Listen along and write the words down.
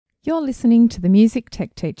You're listening to the Music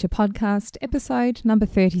Tech Teacher podcast, episode number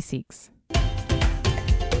 36.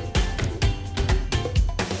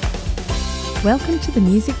 Welcome to the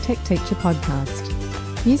Music Tech Teacher podcast.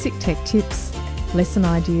 Music tech tips, lesson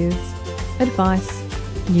ideas, advice,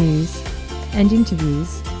 news, and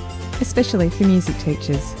interviews, especially for music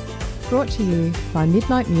teachers. Brought to you by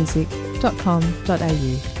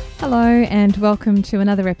midnightmusic.com.au. Hello and welcome to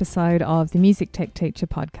another episode of the Music Tech Teacher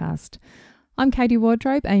podcast. I'm Katie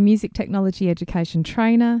Wardrobe, a music technology education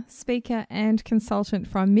trainer, speaker and consultant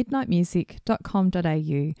from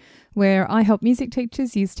midnightmusic.com.au, where I help music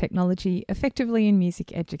teachers use technology effectively in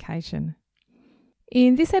music education.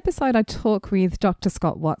 In this episode, I talk with Dr.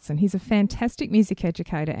 Scott Watson. He's a fantastic music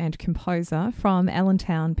educator and composer from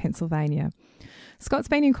Allentown, Pennsylvania. Scott's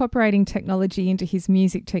been incorporating technology into his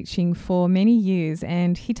music teaching for many years,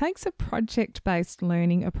 and he takes a project-based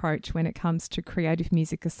learning approach when it comes to creative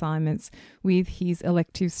music assignments with his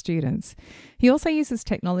elective students. He also uses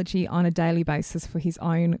technology on a daily basis for his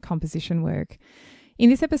own composition work. In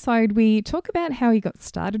this episode, we talk about how he got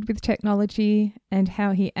started with technology and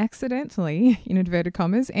how he accidentally, in inverted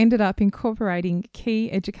commas, ended up incorporating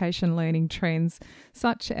key education learning trends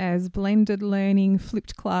such as blended learning,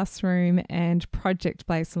 flipped classroom, and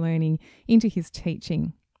project-based learning into his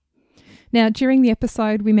teaching. Now, during the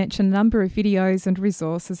episode, we mentioned a number of videos and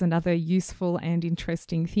resources and other useful and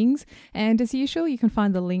interesting things. And as usual, you can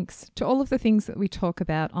find the links to all of the things that we talk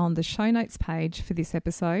about on the show notes page for this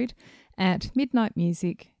episode at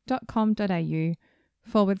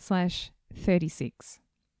midnightmusic.com.au/36.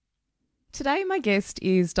 Today, my guest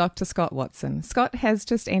is Dr. Scott Watson. Scott has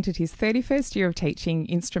just entered his 31st year of teaching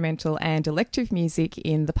instrumental and elective music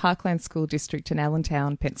in the Parkland School District in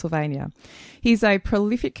Allentown, Pennsylvania. He's a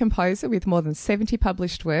prolific composer with more than 70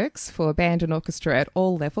 published works for band and orchestra at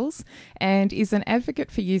all levels, and is an advocate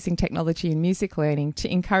for using technology in music learning to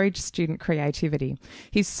encourage student creativity.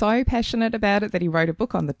 He's so passionate about it that he wrote a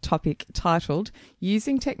book on the topic titled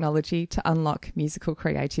Using Technology to Unlock Musical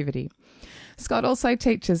Creativity. Scott also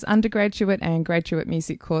teaches undergraduate and graduate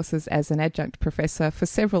music courses as an adjunct professor for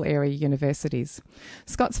several area universities.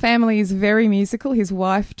 Scott's family is very musical. His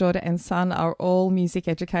wife, daughter and son are all music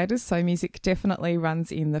educators, so music definitely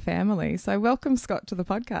runs in the family. So welcome, Scott, to the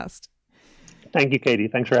podcast. Thank you, Katie.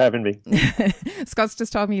 Thanks for having me. Scott's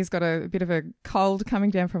just told me he's got a bit of a cold,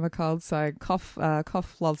 coming down from a cold, so cough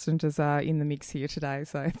lozenges are in the mix here today,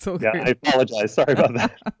 so it's all good. Yeah, I apologize. Sorry about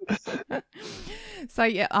that. So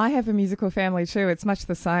yeah, I have a musical family too. It's much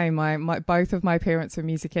the same. Both of my parents are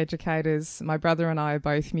music educators. My brother and I are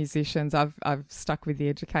both musicians. I've stuck with the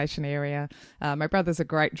education area. My brother's a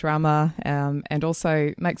great drummer and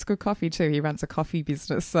also makes good coffee too. He runs a coffee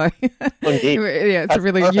business. So yeah, it's That's a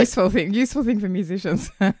really perfect. useful thing for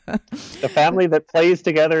musicians. The family that plays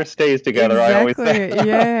together stays together, exactly. I always say.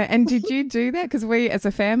 Yeah. And did you do that? Because we, as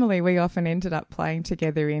a family, we often ended up playing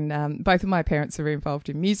together in, both of my parents are involved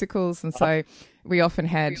in musicals, and so we often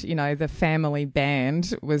had, the family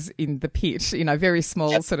band was in the pit, very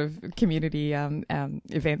small sort of community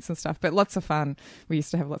events and stuff, but lots of fun. We used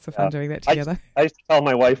to have lots of fun doing that together. I used to tell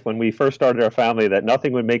my wife when we first started our family that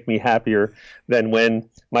nothing would make me happier than when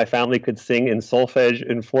my family could sing in solfege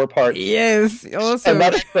in 4 parts. Yes, awesome. And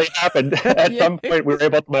that actually happened. At some point,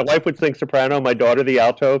 my wife would sing soprano, my daughter the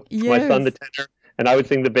alto, my son the tenor, and I would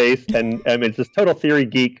sing the bass, and it's this total theory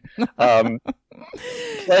geek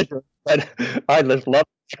pleasure. But I just love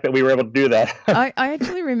that we were able to do that. I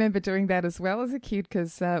actually remember doing that as well as a kid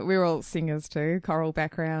because we were all singers too, choral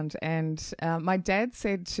background. And my dad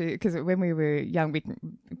said because when we were young, we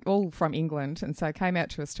all from England, and so came out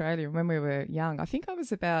to Australia. And when we were young, I think I must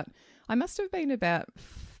have been about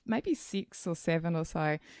maybe 6 or 7 or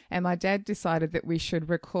so, and my dad decided that we should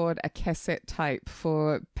record a cassette tape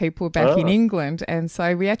for people back in England, and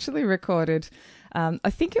so we actually recorded I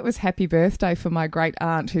think it was Happy Birthday for my great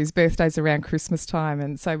aunt, whose birthday's around Christmas time,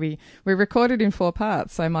 and so we recorded in 4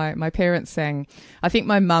 parts. So my parents sang, I think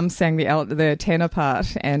my mum sang the tenor part,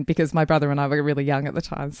 and because my brother and I were really young at the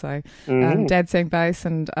time, so Dad sang bass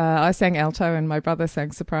and I sang alto and my brother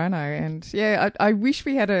sang soprano, and yeah, I wish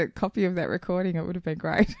we had a copy of that recording. It would have been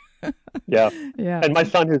great. Yeah. And my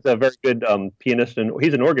son is a very good pianist, and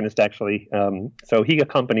he's an organist actually, so he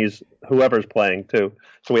accompanies whoever's playing too.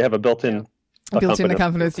 So we have a built-in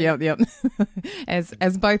accompanist, yep.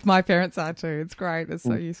 as both my parents are too. It's great. It's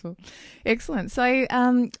so useful. Excellent. So,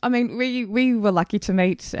 we were lucky to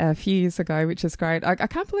meet a few years ago, which is great. I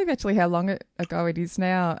can't believe actually how long ago it is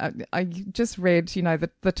now. I just read,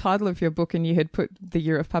 the title of your book, and you had put the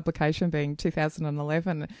year of publication being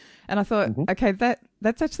 2011, and I thought, okay, that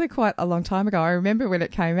that's actually quite a long time ago. I remember when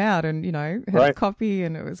it came out and, had a copy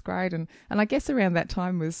and it was great. And I guess around that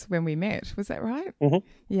time was when we met. Was that right? Mm-hmm.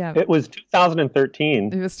 Yeah. It was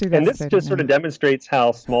 2013. It was 2013. And this just sort of demonstrates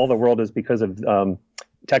how small the world is because of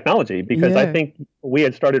technology. Because I think we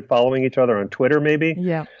had started following each other on Twitter maybe.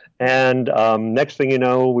 Yeah. And next thing you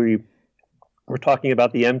know, we were talking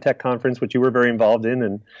about the MTech conference, which you were very involved in.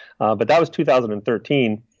 And but that was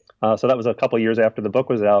 2013. So that was a couple of years after the book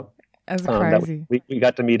was out. That was crazy. We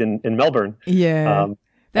got to meet in Melbourne. Yeah.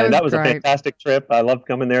 That was a fantastic trip. I loved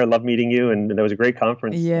coming there. I loved meeting you, and that was a great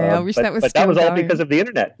conference. Yeah, I wish that was. But that was all because of the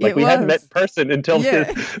internet. Like we hadn't met in person until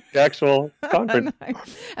the actual conference.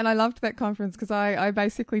 And I loved that conference because I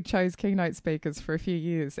basically chose keynote speakers for a few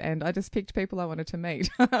years, and I just picked people I wanted to meet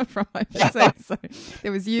from my PC. So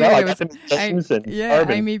there was you, there was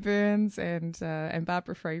Amy Burns, and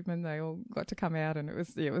Barbara Friedman. They all got to come out, and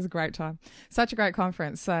it was a great time. Such a great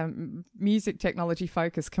conference. Music technology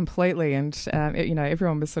focused completely, and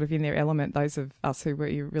everyone was sort of in their element, those of us who were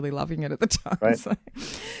really loving it at the time. Right.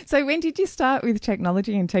 So when did you start with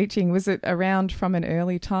technology and teaching? Was it around from an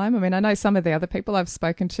early time? I mean, I know some of the other people I've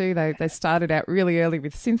spoken to, they started out really early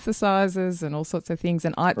with synthesizers and all sorts of things,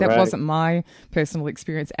 and that wasn't my personal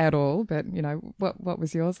experience at all, but, what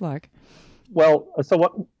was yours like? Well,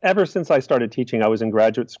 ever since I started teaching, I was in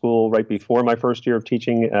graduate school right before my first year of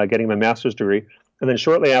teaching, getting my master's degree. And then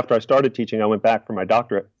shortly after I started teaching, I went back for my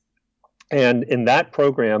doctorate. And in that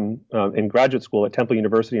program, in graduate school at Temple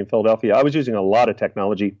University in Philadelphia, I was using a lot of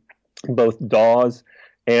technology, both DAWs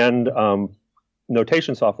and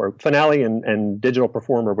notation software. Finale and Digital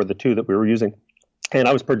Performer were the two that we were using. And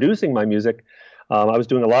I was producing my music. I was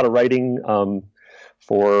doing a lot of writing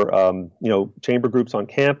for chamber groups on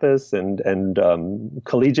campus and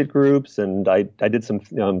collegiate groups, and I did some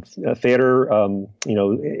theater,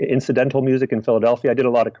 incidental music in Philadelphia. I did a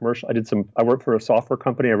lot of commercial. I worked for a software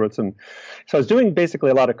company. So I was doing basically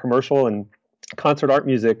a lot of commercial and concert art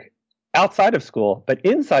music outside of school. But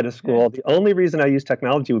inside of school, the only reason I use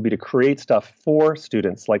technology would be to create stuff for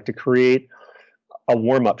students, like to create a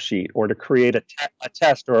warm-up sheet or to create a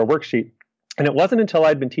test or a worksheet. And it wasn't until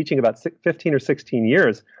I'd been teaching about 15 or 16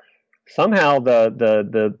 years, somehow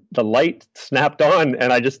the light snapped on,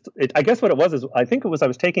 and I guess what it was is I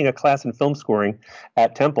was taking a class in film scoring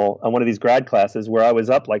at Temple, on one of these grad classes, where I was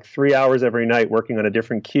up like 3 hours every night working on a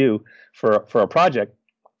different cue for a project.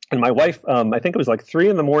 And my wife, I think it was like 3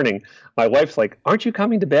 a.m. My wife's like, "Aren't you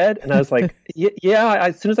coming to bed?" And I was like, "Yeah,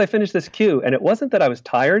 as soon as I finish this cue." And it wasn't that I was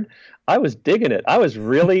tired. I was digging it. I was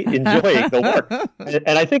really enjoying the work.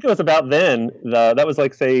 And I think it was about then, that was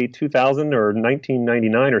like, say, 2000 or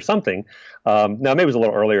 1999 or something. Now, maybe it was a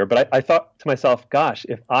little earlier, but I thought to myself, gosh,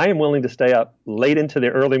 if I am willing to stay up late into the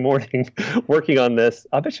early morning working on this,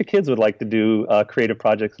 I bet you kids would like to do creative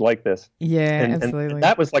projects like this. Yeah, absolutely. And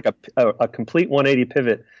that was like a complete 180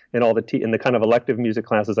 pivot in all in the kind of elective music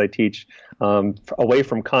classes I teach, away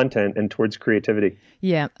from content and towards creativity.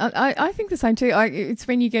 Yeah, I think the same too. It's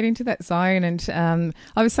when you get into that zone, and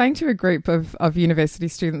I was saying to a group of university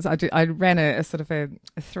students, I ran a sort of a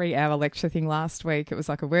 3-hour lecture thing last week. It was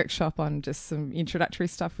like a workshop on just some introductory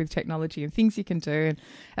stuff with technology and things you can do.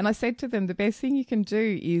 And I said to them, the best thing you can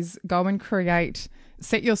do is go and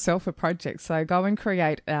set yourself a project. So go and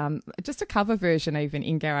create just a cover version even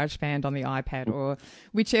in GarageBand on the iPad, or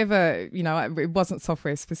whichever, it wasn't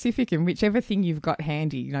software specific, and whichever thing you've got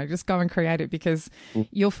handy, just go and create it, because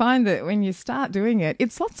you'll find that when you start doing it,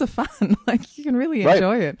 it's lots of fun. Like you can really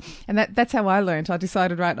enjoy it. And that's how I learned. I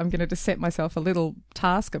decided, right, I'm going to just set myself a little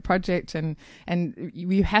task, a project, and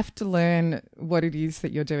you have to learn what it is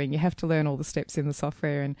that you're doing. You have to learn all the steps in the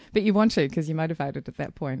software, but you want to, because you're motivated at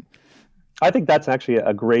that point. I think that's actually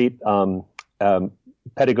a great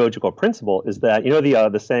pedagogical principle, is that,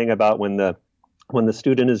 the saying about when the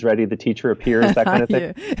student is ready, the teacher appears, that kind of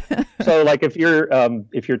thing. Yeah. So like if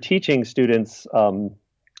you're teaching students,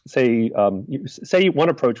 say one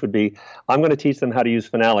approach would be, I'm going to teach them how to use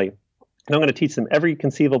Finale, and I'm going to teach them every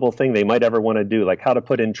conceivable thing they might ever want to do, like how to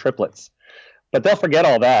put in triplets. But they'll forget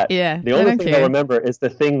all that. Yeah, the only thing they'll remember is the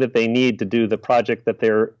thing that they need to do the project that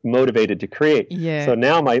they're motivated to create. Yeah. So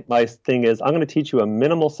now my thing is, I'm going to teach you a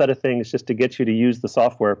minimal set of things just to get you to use the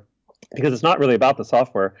software, because it's not really about the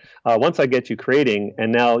software. Once I get you creating,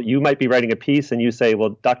 and now you might be writing a piece and you say,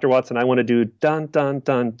 well, Dr. Watson, I want to do dun, dun,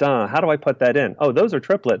 dun, dun. How do I put that in? Oh, those are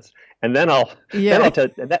triplets. and then I'll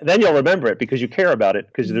then you'll remember it because you care about it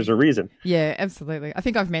because there's a reason. Yeah, absolutely. I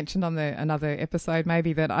think I've mentioned on another episode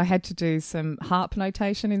maybe that I had to do some harp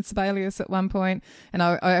notation in Sibelius at one point, and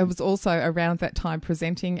I was also around that time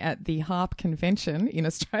presenting at the harp convention in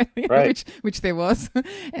Australia, right. which there was,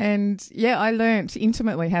 and yeah, I learnt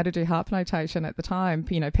intimately how to do harp notation at the time,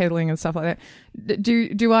 pedaling and stuff like that.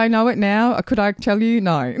 Do I know it now? Or could I tell you?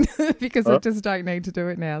 No, because I just don't need to do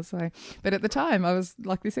it now. So, but at the time I was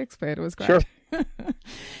like this expert. It was great. Sure.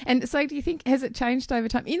 And so do you think, has it changed over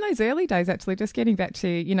time? In those early days, actually, just getting back to,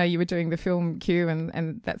 you were doing the film cue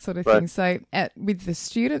and that sort of thing. So with the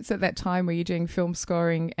students at that time, were you doing film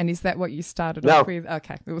scoring? And is that what you started off with?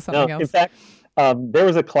 Okay, it was something else. In fact, there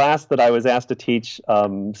was a class that I was asked to teach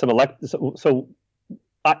so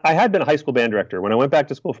I had been a high school band director. When I went back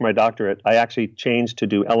to school for my doctorate, I actually changed to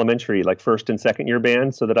do elementary, like first and second year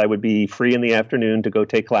band, so that I would be free in the afternoon to go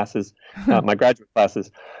take classes, my graduate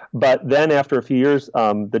classes. But then after a few years,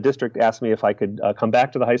 the district asked me if I could come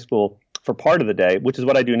back to the high school for part of the day, which is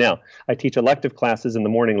what I do now. I teach elective classes in the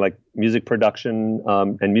morning, like music production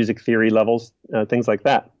and music theory levels, things like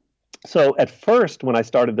that. So at first, when I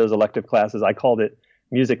started those elective classes, I called it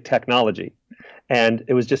music technology. And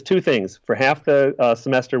it was just two things. For half the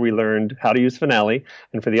semester, we learned how to use Finale.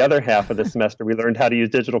 And for the other half of the semester, we learned how to use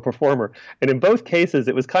Digital Performer. And in both cases,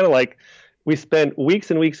 it was kind of like we spent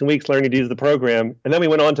weeks and weeks and weeks learning to use the program. And then we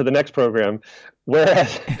went on to the next program.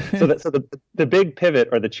 Whereas, so the big pivot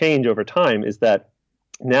or the change over time is that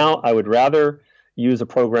now I would rather use a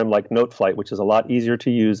program like Noteflight, which is a lot easier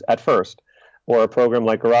to use at first, or a program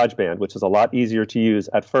like GarageBand, which is a lot easier to use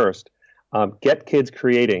at first. Get kids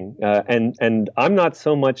creating, and I'm not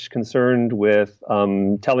so much concerned with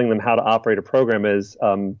telling them how to operate a program as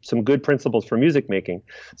some good principles for music making.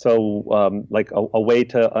 So, like a way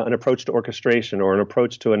to an approach to orchestration or an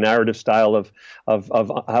approach to a narrative style of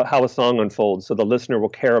how a song unfolds, so the listener will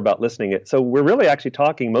care about listening it. So we're really actually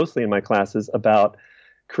talking mostly in my classes about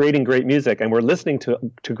creating great music, and we're listening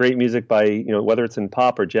to great music by, whether it's in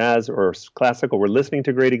pop or jazz or classical, we're listening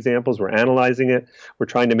to great examples, we're analyzing it, we're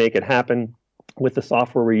trying to make it happen with the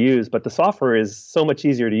software we use. But the software is so much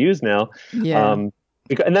easier to use now. Yeah.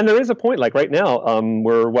 And then there is a point, like right now,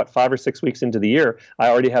 we're 5 or 6 weeks into the year. I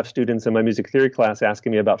already have students in my music theory class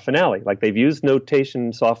asking me about Finale. Like they've used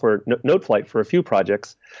notation software, Noteflight, for a few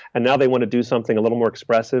projects, and now they want to do something a little more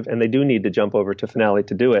expressive, and they do need to jump over to Finale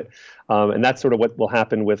to do it. And that's sort of what will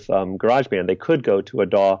happen with GarageBand. They could go to a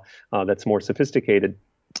DAW that's more sophisticated.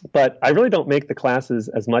 But I really don't make the classes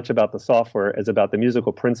as much about the software as about the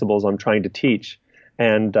musical principles I'm trying to teach.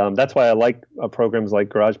 And that's why I like programs like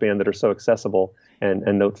GarageBand that are so accessible and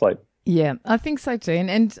Noteflight. Yeah, I think so too.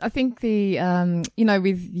 And I think the,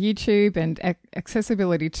 with YouTube and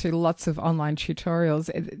accessibility to lots of online tutorials,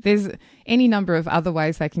 there's any number of other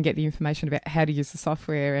ways they can get the information about how to use the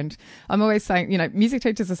software. And I'm always saying, music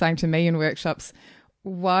teachers are saying to me in workshops,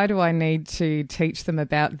 why do I need to teach them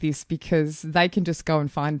about this? Because they can just go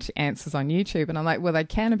and find answers on YouTube. And I'm like, well, they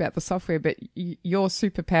can about the software, but your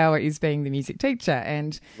superpower is being the music teacher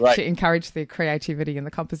and to encourage their creativity and the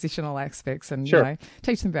compositional aspects and,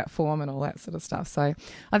 teach them about form and all that sort of stuff. So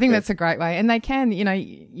I think that's a great way. And they can,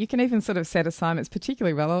 you can even sort of set assignments,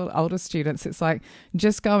 particularly older students. It's like,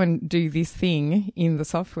 just go and do this thing in the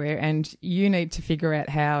software and you need to figure out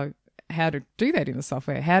how to do that in the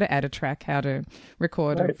software, how to add a track, how to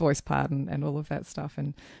record a voice part and all of that stuff.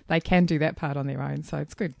 And they can do that part on their own. So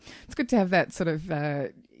it's good. It's good to have that sort of,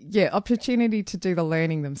 opportunity to do the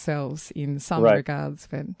learning themselves in some regards.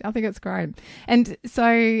 But I think it's great. And so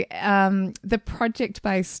the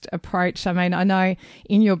project-based approach, I mean, I know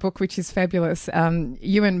in your book, which is fabulous,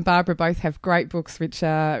 you and Barbara both have great books which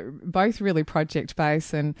are both really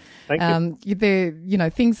project-based and they're,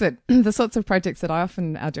 things that the sorts of projects that I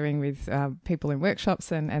often are doing with people in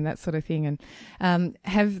workshops and that sort of thing. And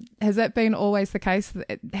has that been always the case?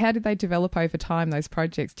 How did they develop over time, those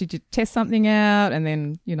projects? Did you test something out and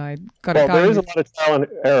then, got it going? There is a lot of trial and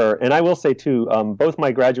error. And I will say, too, both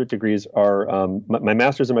my graduate degrees are, my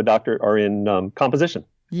master's and my doctorate are in composition.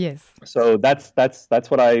 Yes. So that's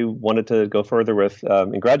what I wanted to go further with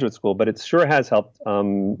in graduate school. But it sure has helped,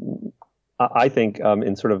 I think,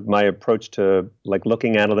 in sort of my approach to like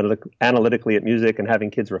looking analytically at music and having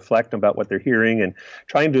kids reflect about what they're hearing and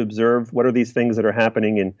trying to observe what are these things that are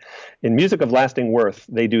happening in music of lasting worth.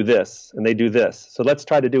 They do this and they do this. So let's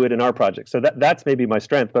try to do it in our project. So that's maybe my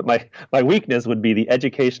strength, but my weakness would be the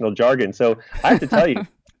educational jargon. So I have to tell you,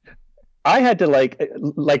 I had to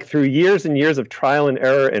like through years and years of trial and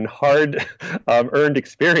error and hard earned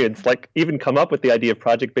experience, like even come up with the idea of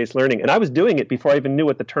project-based learning. And I was doing it before I even knew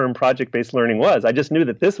what the term project-based learning was. I just knew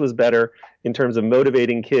that this was better in terms of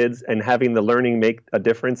motivating kids and having the learning make a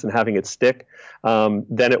difference and having it stick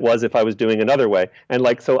than it was if I was doing another way. And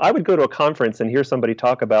like, so I would go to a conference and hear somebody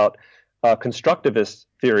talk about constructivist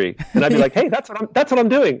theory, and I'd be like, "Hey, that's what I'm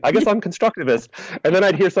doing. I guess I'm constructivist." And then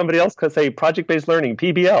I'd hear somebody else say project-based learning,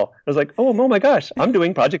 PBL. I was like, "Oh my gosh, I'm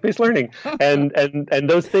doing project-based learning." And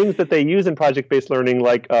those things that they use in project-based learning,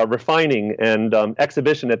 like refining and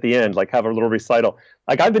exhibition at the end, like have a little recital.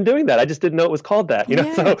 Like I've been doing that. I just didn't know it was called that. You know,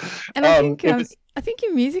 Yeah. so And I think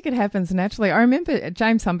in music it happens naturally. I remember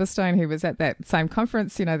James Humberstone, who was at that same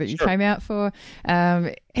conference, that you Sure. came out for.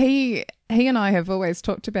 He and I have always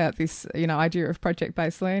talked about this, idea of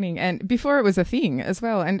project-based learning, and before it was a thing as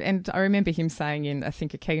well. And I remember him saying in, I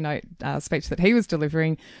think, a keynote speech that he was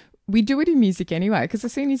delivering, we do it in music anyway, because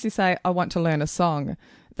as soon as you say, I want to learn a song,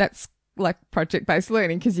 that's like project-based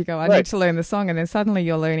learning, because you go, I need to learn the song, and then suddenly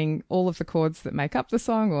you're learning all of the chords that make up the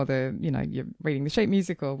song, or you're reading the sheet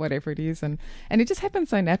music or whatever it is, and it just happens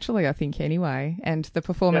so naturally, I think, anyway. And the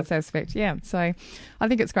performance aspect, so I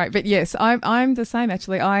think it's great. But yes, I'm the same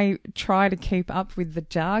actually. I try to keep up with the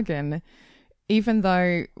jargon, even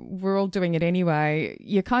though we're all doing it anyway.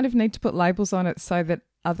 You kind of need to put labels on it so that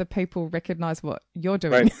other people recognize what you're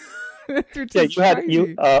doing. Right.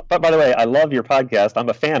 But by the way, I love your podcast. I'm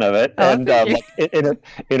a fan of it. Oh, and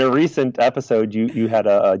in a recent episode, you had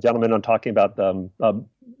a gentleman on talking about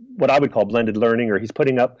what I would call blended learning, or he's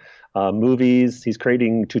putting up movies, he's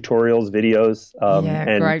creating tutorials, videos,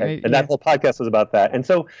 and that whole podcast was about that. And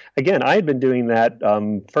so again, I had been doing that.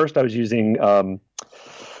 First, I was using.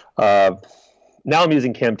 Now I'm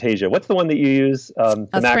using Camtasia. What's the one that you use?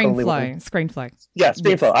 ScreenFlow. Yeah,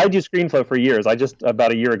 ScreenFlow. Yes. I'd used ScreenFlow for years. I just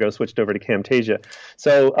about a year ago switched over to Camtasia.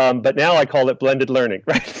 So, but now I call it blended learning,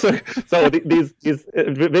 right? So these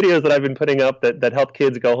videos that I've been putting up that help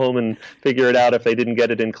kids go home and figure it out if they didn't get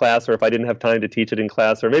it in class, or if I didn't have time to teach it in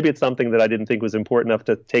class, or maybe it's something that I didn't think was important enough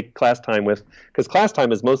to take class time with, because class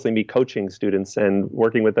time is mostly me coaching students and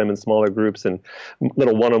working with them in smaller groups and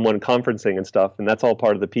little one-on-one conferencing and stuff, and that's all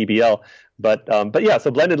part of the PBL. But yeah, so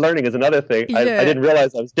blended learning is another thing. I didn't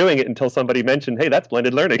realize I was doing it until somebody mentioned, hey, that's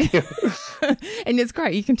blended learning. And it's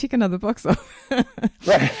great. You can tick another box off.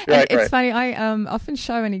 Right. It's funny. I often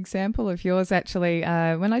show an example of yours, actually.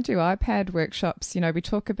 When I do iPad workshops, we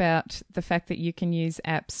talk about the fact that you can use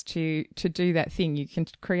apps to do that thing. You can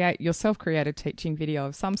create your self-created teaching video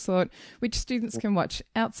of some sort, which students can watch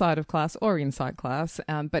outside of class or inside class,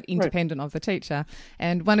 but independent of the teacher.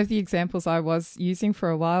 And one of the examples I was using for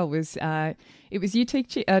a while was it was you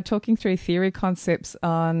talking through theory concepts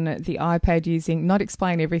on the iPad using, not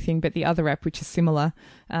Explain Everything, but the other app, which is similar.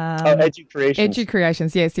 EduCreations.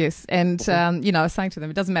 EduCreations, yes. And, I was saying to them,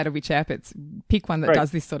 it doesn't matter which app, it's pick one that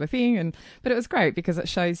does this sort of thing. But it was great because it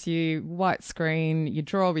shows you white screen, you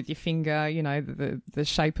draw with your finger, the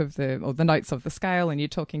shape of or the notes of the scale, and you're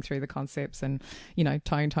talking through the concepts and,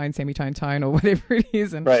 tone, semitone, tone, or whatever it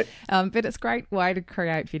is. And, but it's a great way to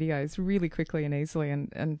create videos really quickly and easily.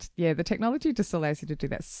 And the technology just allows you to do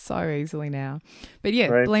that so easily now. But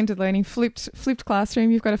blended learning, flipped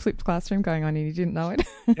classroom. You've got a flipped classroom going on and you didn't know it.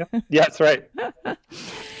 Yeah, that's right.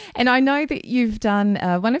 And I know that you've done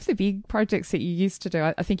one of the big projects that you used to do.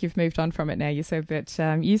 I think you've moved on from it now, you said, but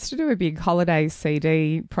you used to do a big holiday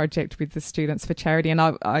CD project with the students for charity. And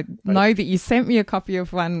I know that you sent me a copy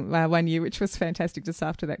of one year, which was fantastic just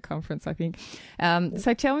after that conference, I think.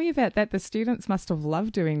 So tell me about that. The students must have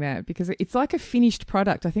loved doing that because it's like a finished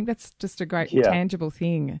product. I think that's just a great tangible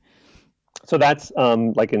thing. So that's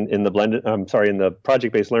like in the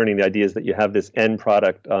project-based learning, the idea is that you have this end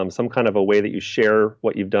product, some kind of a way that you share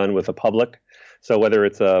what you've done with the public. So whether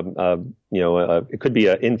it's it could be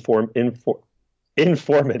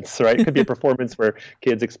informants, right? It could be a performance where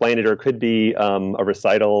kids explain it, or it could be a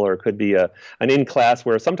recital, or it could be an in-class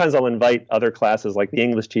where sometimes I'll invite other classes, like the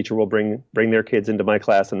English teacher will bring their kids into my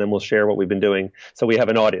class, and then we'll share what we've been doing. So we have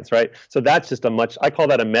an audience, right? So that's just I call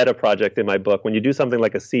that a meta project in my book. When you do something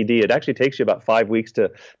like a CD, it actually takes you about 5 weeks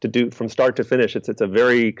to do from start to finish. It's a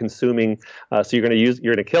very consuming. So you're going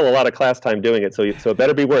to kill a lot of class time doing it. So it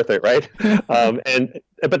better be worth it, right?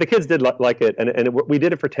 But the kids did like it, and we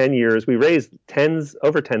did it for 10 years. We raised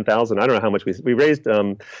over 10,000. I don't know how much we raised.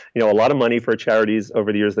 A lot of money for charities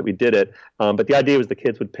over the years that we did it. But the idea was the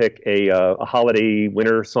kids would pick a holiday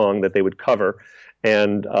winter song that they would cover,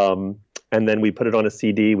 and then we put it on a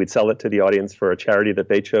CD. We'd sell it to the audience for a charity that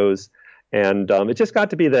they chose, and it just got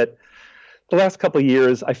to be that the last couple of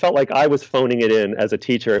years, I felt like I was phoning it in as a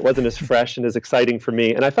teacher. It wasn't as fresh and as exciting for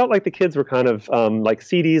me. And I felt like the kids were kind of like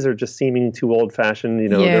CDs are just seeming too old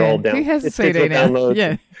fashioned. They're all down. Who has a CD now? Downloads.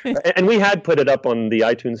 Yeah. And we had put it up on the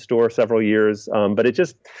iTunes store several years, but it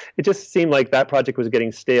just seemed like that project was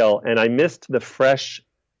getting stale. And I missed the fresh,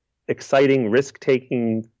 exciting,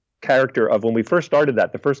 risk-taking character of when we first started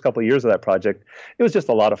that, the first couple of years of that project. It was just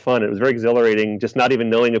a lot of fun. It was very exhilarating, just not even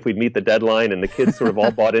knowing if we'd meet the deadline, and the kids sort of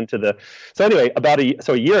all bought into the. So anyway,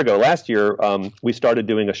 a year ago, last year, we started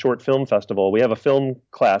doing a short film festival. We have a film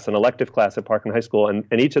class, an elective class at Parkland High School, and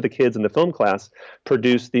each of the kids in the film class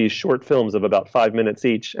produced these short films of about 5 minutes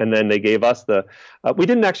each, and then they gave us we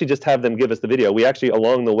didn't actually just have them give us the video. We actually,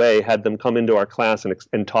 along the way, had them come into our class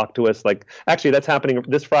and talk to us. Like, actually, that's happening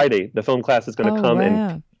this Friday. The film class is going to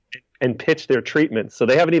come and pitch their treatment. So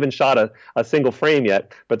they haven't even shot a single frame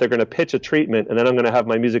yet, but they're going to pitch a treatment, and then I'm going to have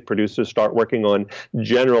my music producers start working on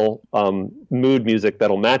general mood music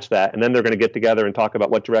that'll match that, and then they're going to get together and talk about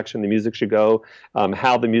what direction the music should go,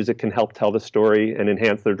 how the music can help tell the story and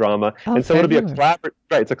enhance their drama. And so it'll be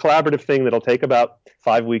it's a collaborative thing that'll take about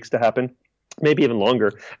 5 weeks to happen, maybe even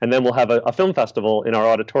longer. And then we'll have a film festival in our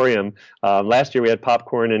auditorium. Last year we had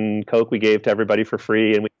popcorn and Coke we gave to everybody for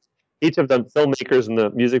free, and each of them, filmmakers and the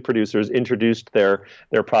music producers, introduced their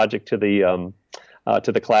project to the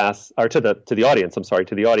class, or to the audience. I'm sorry,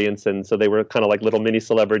 to the audience, and so they were kind of like little mini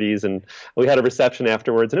celebrities. And we had a reception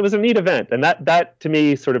afterwards, and it was a neat event. And that to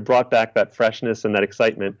me sort of brought back that freshness and that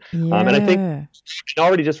excitement. Yeah. And I think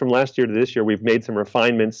already just from last year to this year, we've made some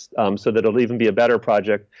refinements so that it'll even be a better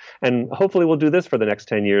project. And hopefully we'll do this for the next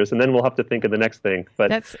 10 years, and then we'll have to think of the next thing. But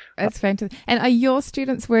that's fantastic. And are your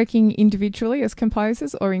students working individually as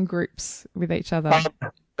composers or in groups with each other?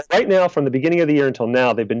 Right now, from the beginning of the year until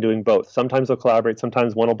now, they've been doing both. Sometimes they'll collaborate.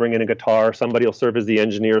 Sometimes one will bring in a guitar. Somebody will serve as the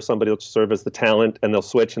engineer. Somebody will serve as the talent, and they'll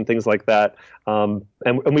switch and things like that. And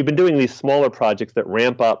we've been doing these smaller projects that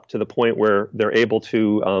ramp up to the point where they're able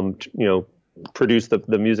to, produce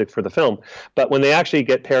the music for the film. But when they actually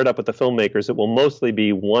get paired up with the filmmakers, it will mostly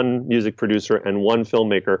be one music producer and one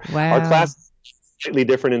filmmaker. Wow. Our class is slightly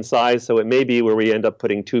different in size, so it may be where we end up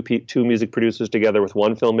putting two music producers together with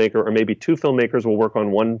one filmmaker, or maybe two filmmakers will work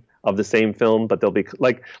on one of the same film, but they'll be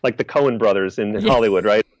like the Coen brothers in Hollywood,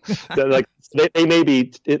 right? Like they may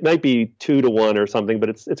be, it might be 2 to 1 or something, but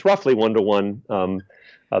it's roughly 1 to 1.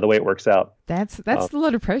 The way it works out. That's a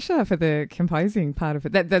lot of pressure for the composing part of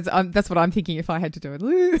it. That's what I'm thinking if I had to do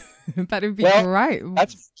it. That'd be great.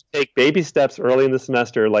 That's take baby steps early in the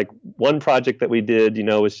semester. Like one project that we did,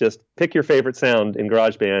 was just pick your favorite sound in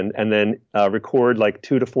GarageBand and then record like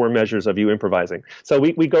 2 to 4 measures of you improvising. So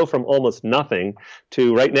we go from almost nothing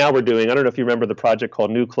to right now we're doing, I don't know if you remember the project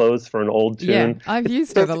called New Clothes for an Old Tune. Yeah, I've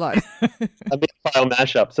used it a lot. A big file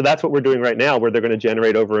mashup. So that's what we're doing right now, where they're going to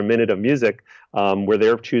generate over a minute of music, where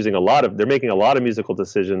they're making a lot of musical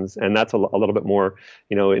decisions, and that's a little bit more,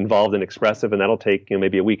 involved and expressive, and that'll take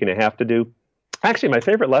maybe a week and a half to do. Actually, my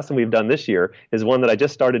favorite lesson we've done this year is one that I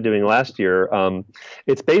just started doing last year.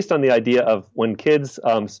 It's based on the idea of when kids,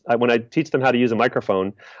 when I teach them how to use a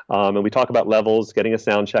microphone, and we talk about levels, getting a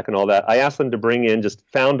sound check and all that, I ask them to bring in just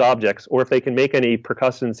found objects, or if they can make any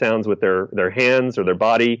percussion sounds with their hands or their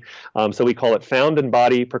body. So we call it found and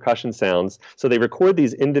body percussion sounds. So they record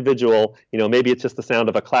these individual, maybe it's just the sound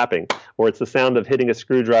of a clapping, or it's the sound of hitting a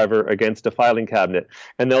screwdriver against a filing cabinet.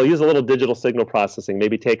 And they'll use a little digital signal processing,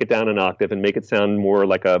 maybe take it down an octave and make it sound more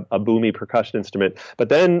like a boomy percussion instrument. But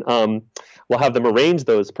then we'll have them arrange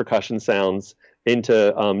those percussion sounds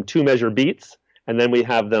into 2-measure beats, and then we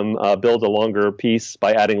have them build a longer piece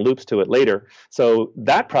by adding loops to it later. So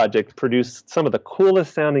that project produced some of the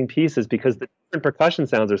coolest sounding pieces because the different percussion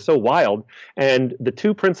sounds are so wild. And the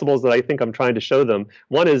 2 principles that I think I'm trying to show them,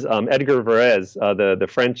 one is Edgar Varèse, the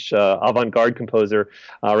French avant-garde composer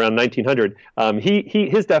around 1900.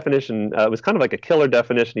 His definition was kind of like a killer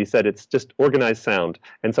definition. He said it's just organized sound.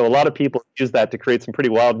 And so a lot of people use that to create some pretty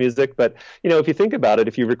wild music. But, if you think about it,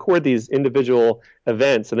 if you record these individual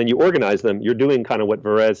events and then you organize them, you're doing kind of what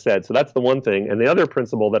Varèse said. So that's the one thing. And the other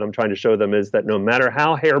principle that I'm trying to show them is that no matter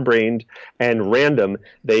how harebrained and random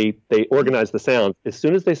they organize the sounds, as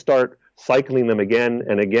soon as they start cycling them again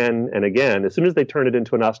and again and again, as soon as they turn it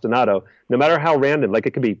into an ostinato, no matter how random, like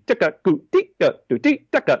it could be right?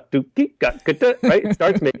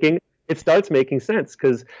 It starts making sense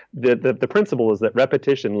because the principle is that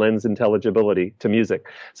repetition lends intelligibility to music.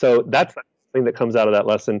 So that's the thing that comes out of that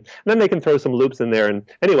lesson. And then they can throw some loops in there. And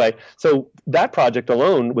anyway, so that project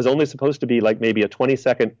alone was only supposed to be like maybe a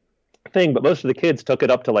 20-second thing, but most of the kids took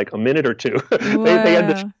it up to like a minute or 2. Wow. They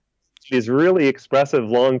ended these really expressive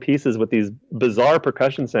long pieces with these bizarre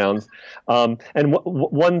percussion sounds. And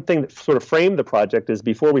one thing that sort of framed the project is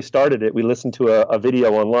before we started it, we listened to a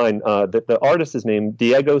video online. The artist is named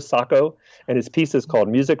Diego Sacco, and his piece is called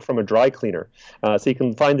Music from a Dry Cleaner. So you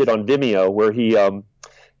can find it on Vimeo, where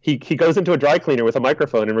he goes into a dry cleaner with a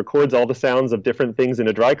microphone and records all the sounds of different things in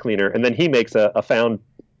a dry cleaner, and then he makes a found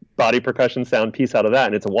body percussion sound piece out of that,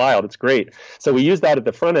 and it's wild. It's great. So we use that at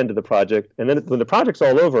the front end of the project, and then when the project's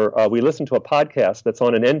all over, we listen to a podcast that's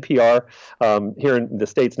on an NPR here in the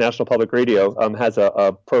States. National Public Radio has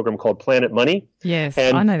a program called Planet Money. Yes,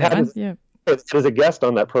 and I know that one. Yeah. As a guest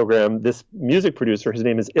on that program, this music producer, his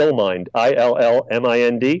name is Illmind,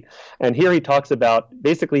 Illmind, and here he talks about,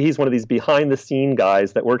 basically he's one of these behind-the-scene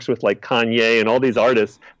guys that works with like Kanye and all these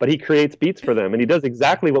artists, but he creates beats for them, and he does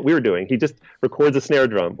exactly what we were doing. He just records a snare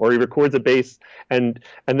drum, or he records a bass, and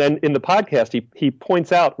then in the podcast, he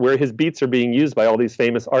points out where his beats are being used by all these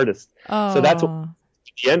famous artists. Oh. So that's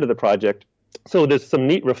the end of the project. So there's some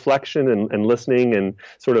neat reflection and listening and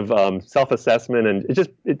sort of self-assessment, and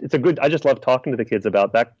it's a good. I just love talking to the kids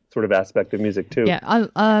about that sort of aspect of music too. Yeah,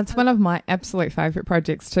 it's one of my absolute favorite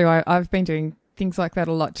projects too. I've been doing things like that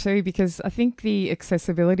a lot too, because I think the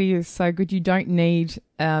accessibility is so good. You don't need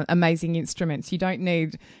amazing instruments. You don't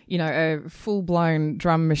need, a full-blown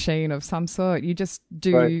drum machine of some sort. You just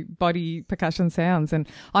do body percussion sounds. And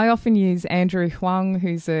I often use Andrew Huang,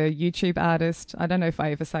 who's a YouTube artist. I don't know if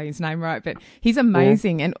I ever say his name right, but he's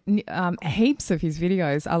amazing. Yeah. And heaps of his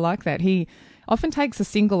videos are like that. He often takes a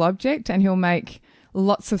single object and he'll make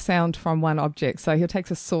lots of sound from one object. So he'll take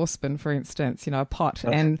a saucepan, for instance, a pot,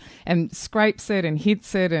 and scrapes it and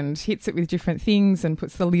hits it with different things and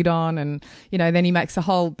puts the lid on, and then he makes a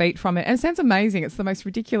whole beat from it. And it sounds amazing. It's the most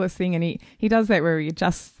ridiculous thing. And he does that where he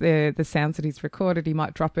adjusts the sounds that he's recorded. He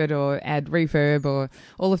might drop it or add reverb or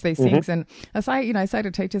all of these things. And I say to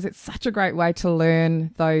teachers, it's such a great way to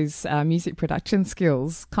learn those music production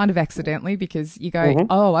skills kind of accidentally, because you go,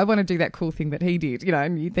 oh, I want to do that cool thing that he did,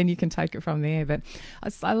 and then you can take it from there. But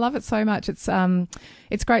I love it so much.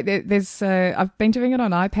 It's great. There's I've been doing it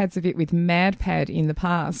on iPads a bit with MadPad in the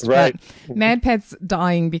past. Right. But MadPad's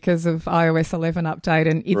dying because of iOS 11 update,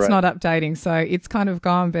 and it's not updating, so it's kind of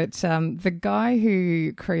gone. But the guy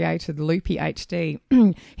who created Loopy HD,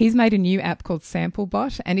 he's made a new app called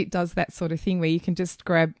SampleBot, and it does that sort of thing where you can just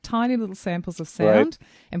grab tiny little samples of sound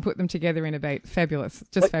and put them together in a beat. Fabulous.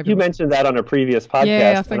 Fabulous. You mentioned that on a previous podcast.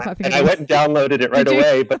 Yeah, I think I went and downloaded it right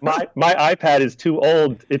away, but my iPad is too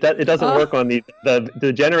old. It doesn't work on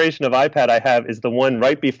the generation of iPad I have is the one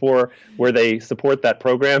right before where they support that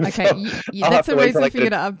program. Okay, so that's a reason for you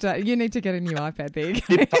to update. You need to get a new iPad. There you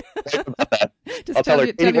go. Just tell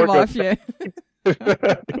your wife, yeah.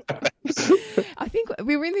 I think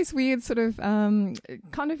we're in this weird sort of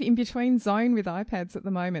kind of in-between zone with iPads at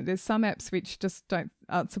the moment. There's some apps which just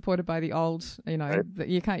aren't supported by the old,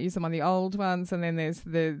 you can't use them on the old ones, and then there's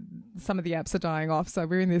some of the apps are dying off. So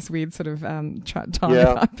we're in this weird sort of time with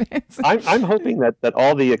iPads. I'm hoping that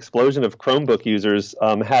all the explosion of Chromebook users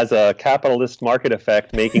has a capitalist market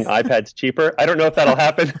effect, making iPads cheaper. I don't know if that'll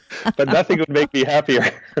happen, but nothing would make me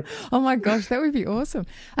happier. Oh my gosh, that would be awesome.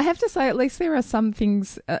 I have to say, at least there are some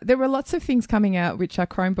things, there are lots of things coming out which are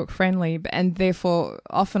Chromebook friendly, and therefore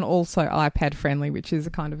often also iPad friendly, which is a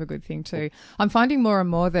kind of a good thing too. I'm finding more and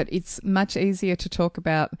more that it's much easier to talk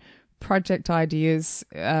about project ideas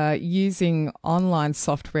using online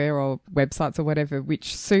software or websites or whatever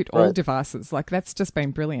which suit all devices. Like, that's just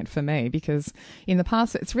been brilliant for me, because in the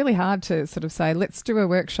past it's really hard to sort of say, let's do a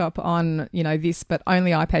workshop on this, but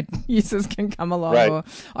only iPad users can come along, or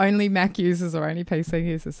only Mac users or only PC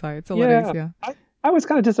users. So it's a lot easier. I was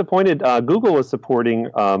kind of disappointed. Google was supporting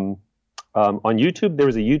on YouTube. There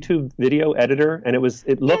was a YouTube video editor, and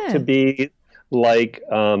it looked to be like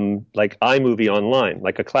iMovie Online,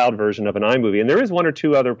 like a cloud version of an iMovie. And there is one or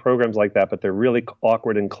two other programs like that, but they're really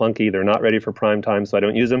awkward and clunky. They're not ready for prime time, so I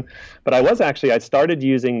don't use them. But I started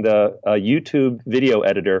using the YouTube video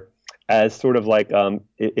editor as sort of like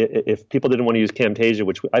if people didn't want to use Camtasia,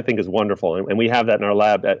 which I think is wonderful, and we have that in our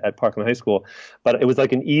lab at Parkland High School, but it was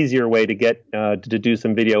like an easier way to get to do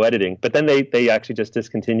some video editing. But then they actually just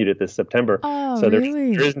discontinued it this September. Oh, so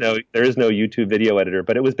really? there is no YouTube video editor,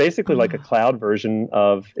 but it was basically like a cloud version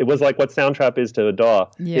of, it was like what Soundtrap is to a DAW.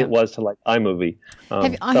 It was to like iMovie.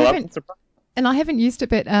 I haven't used it,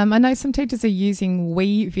 but I know some teachers are using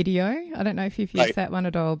Wii Video. I don't know if you've used that one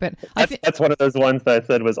at all, but that's one of those ones that I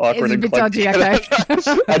said was awkward and clunky. Dodgy, okay.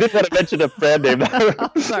 I didn't want to mention a brand name.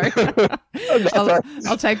 Sorry.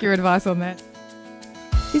 I'll take your advice on that.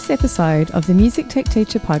 This episode of the Music Tech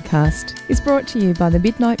Teacher podcast is brought to you by the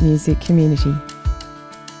Midnight Music community.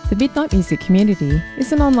 The Midnight Music Community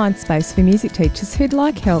is an online space for music teachers who'd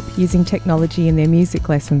like help using technology in their music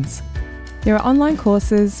lessons. There are online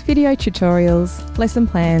courses, video tutorials, lesson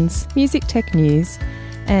plans, music tech news,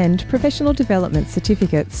 and professional development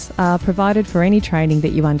certificates are provided for any training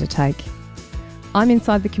that you undertake. I'm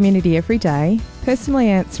inside the community every day, personally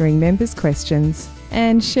answering members' questions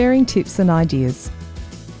and sharing tips and ideas.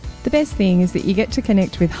 The best thing is that you get to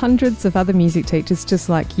connect with hundreds of other music teachers just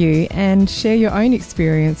like you and share your own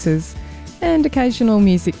experiences and occasional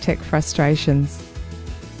music tech frustrations.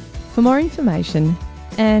 For more information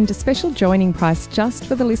and a special joining price just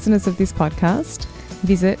for the listeners of this podcast,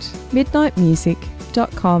 visit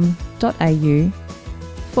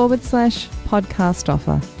midnightmusic.com.au/podcast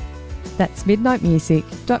offer. That's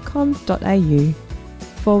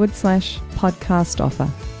midnightmusic.com.au/podcast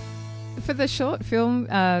offer. For the short film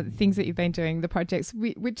things that you've been doing, the projects,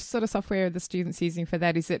 which sort of software are the students using for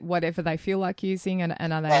that? Is it whatever they feel like using,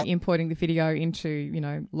 and are they importing the video into,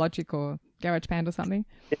 Logic or GarageBand or something?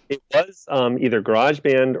 It was either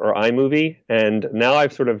GarageBand or iMovie, and now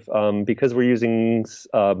I've sort of, because we're using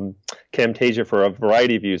Camtasia for a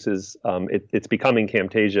variety of uses, it's becoming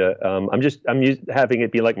Camtasia. I'm having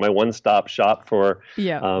it be like my one-stop shop for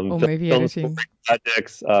or movie editing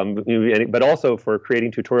projects, but also for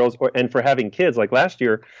creating tutorials and for having kids. Like last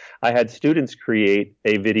year, I had students create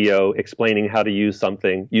a video explaining how to use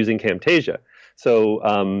something using Camtasia. So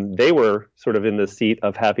they were sort of in the seat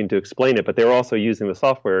of having to explain it, but they were also using the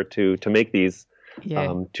software to make these.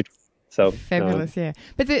 So fabulous, yeah.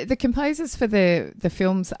 But the composers for the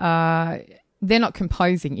films they're not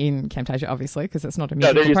composing in Camtasia, obviously, because it's not a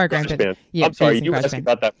musical program. But, I'm sorry, you asked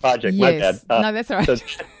about that project. Yes. My bad. No, that's all right. So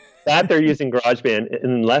that they're using GarageBand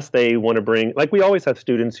unless they want to bring, like we always have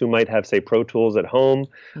students who might have, say, Pro Tools at home,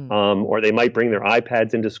 or they might bring their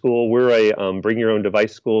iPads into school. We're a bring your own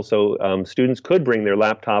device school, so students could bring their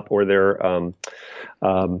laptop or their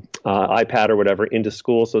iPad or whatever into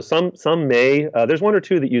school. So some may. There's one or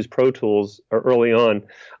two that use Pro Tools early on,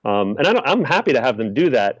 and I'm happy to have them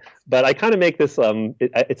do that. But I kind of make this,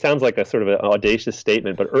 it sounds like a sort of an audacious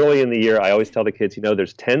statement, but early in the year, I always tell the kids,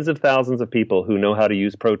 there's tens of thousands of people who know how to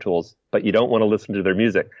use Pro Tools, but you don't want to listen to their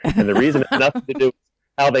music. And the reason it's nothing to do with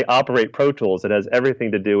how they operate Pro Tools. It has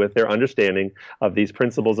everything to do with their understanding of these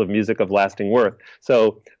principles of music of lasting worth.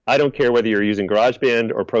 So I don't care whether you're using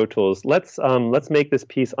GarageBand or Pro Tools. Let's make this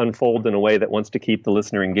piece unfold in a way that wants to keep the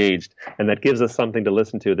listener engaged and that gives us something to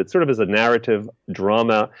listen to. That sort of is a narrative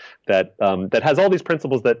drama that has all these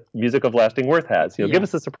principles that music of lasting worth has. Give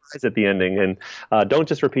us a surprise at the ending, and don't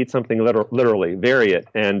just repeat something literally. Vary it,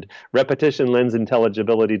 and repetition lends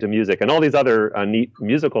intelligibility to music, and all these other neat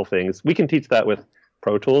musical things. We can teach that with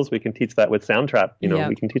Pro Tools. We can teach that with Soundtrap.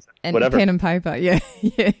 We can teach that and whatever. Pen and paper. Yeah,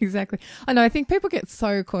 exactly. I know. I think people get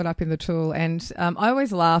so caught up in the tool, and I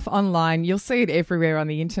always laugh online. You'll see it everywhere on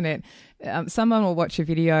the internet. Someone will watch a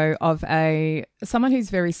video of someone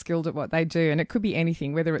who's very skilled at what they do, and it could be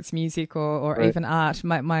anything, whether it's music or right. even art.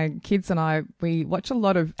 My kids and I, we watch a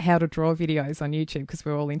lot of how to draw videos on YouTube because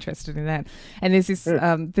we're all interested in that. And there's this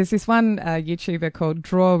one YouTuber called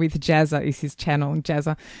Draw with Jazza is his channel,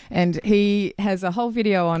 Jazza, and he has a whole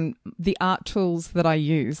video on the art tools that I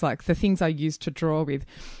use, like the things I use to draw with.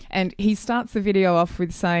 And he starts the video off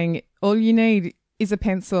with saying, all you need is a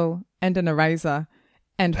pencil and an eraser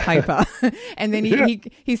and paper. And then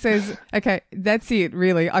he says, okay, that's it,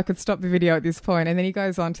 really. I could stop the video at this point. And then he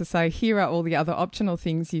goes on to say, here are all the other optional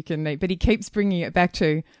things you can need. But he keeps bringing it back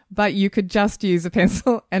to, but you could just use a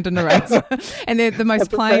pencil and an eraser. And they're the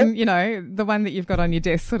most plain, the one that you've got on your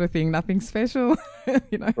desk sort of thing, nothing special,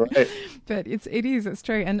 Right. But it's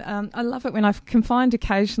true. And I love it when I can find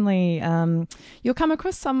occasionally you'll come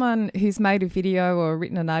across someone who's made a video or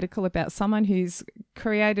written an article about someone who's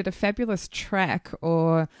created a fabulous track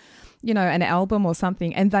or an album or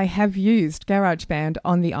something, and they have used GarageBand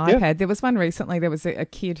on the iPad. Yeah. There was one recently, there was a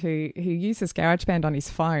kid who uses GarageBand on his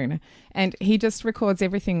phone, and he just records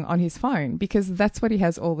everything on his phone because that's what he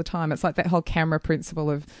has all the time. It's like that whole camera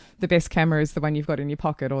principle of the best camera is the one you've got in your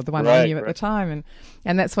pocket or the one on you at the time.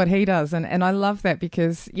 And that's what he does. And I love that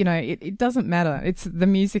because, it doesn't matter. It's the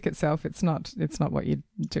music itself. It's not what you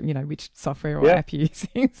do, which software or app you're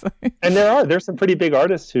using. So. And there's some pretty big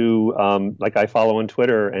artists who, like I follow on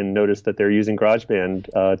Twitter and notice that they're using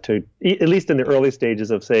GarageBand to, at least in the early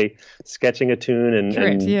stages of, say, sketching a tune and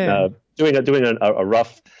doing a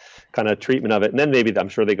rough kind of treatment of it, and then maybe I'm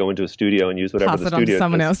sure they go into a studio and use whatever the studio. Pass it on to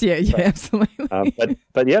someone else. Yeah, absolutely.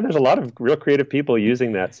 But there's a lot of real creative people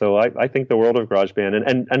using that. So I think the world of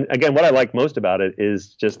GarageBand, and again, what I like most about it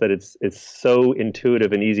is just that it's so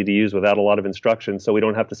intuitive and easy to use without a lot of instructions. So we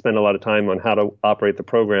don't have to spend a lot of time on how to operate the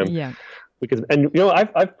program. Yeah. because, and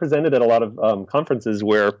I've presented at a lot of conferences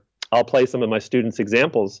where I'll play some of my students'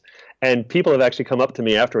 examples, and people have actually come up to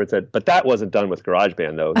me afterwards and said, "But that wasn't done with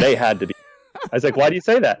GarageBand, though. They had to be." I was like, "Why do you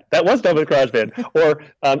say that? That was done with GarageBand." Or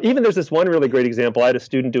even there's this one really great example. I had a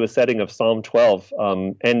student do a setting of Psalm 12,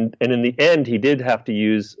 and in the end, he did have to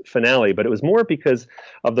use Finale, but it was more because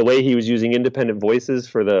of the way he was using independent voices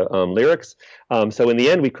for the lyrics. So in the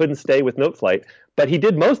end, we couldn't stay with Note Flight, but he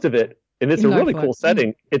did most of it. And it's a really cool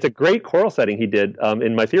setting. It's a great choral setting he did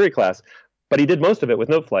in my theory class. But he did most of it with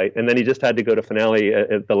Note Flight, and then he just had to go to Finale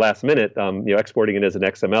at the last minute, exporting it as an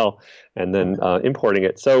XML and then importing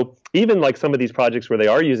it. So even like some of these projects where they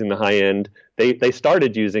are using the high end, they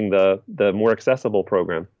started using the more accessible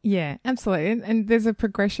program. Yeah, absolutely. And there's a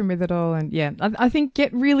progression with it all. And yeah, I think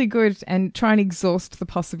get really good and try and exhaust the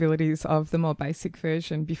possibilities of the more basic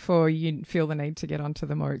version before you feel the need to get onto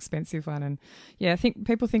the more expensive one. And yeah, I think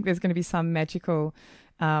people think there's going to be some magical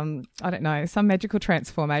some magical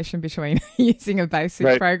transformation between using a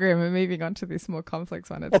basic program and moving on to this more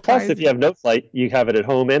complex one. It's plus, crazy. If you have Note Flight, you have it at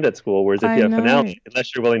home and at school. Whereas if you have Finale,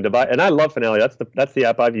 unless you're willing to buy, and I love Finale. That's the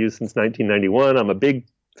app I've used since 1991. I'm a big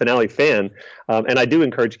Finale fan, and I do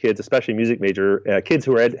encourage kids, especially music major kids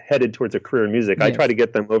who are headed towards a career in music. Yes. I try to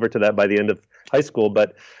get them over to that by the end of high school,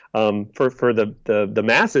 but for the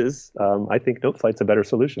masses, I think Note Flight's a better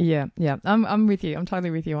solution. Yeah, I'm with you. I'm totally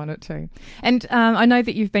with you on it too. And I know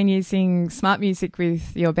that you've been using Smart Music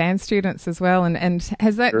with your band students as well. And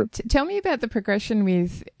has that? Sure. Tell me about the progression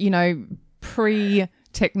with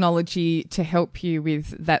pre-technology to help you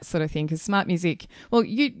with that sort of thing, because Smart Music, well,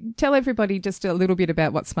 you tell everybody just a little bit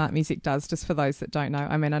about what Smart Music does, just for those that don't know.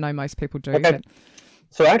 I mean, I know most people do. Okay. But...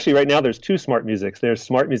 So actually right now there's two Smart Musics. There's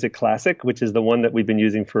Smart Music Classic, which is the one that we've been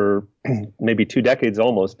using for maybe 2 decades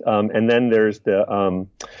almost. And then there's the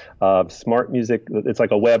Smart Music. It's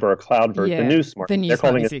like a web or a cloud version. Yeah, the new Smart. They're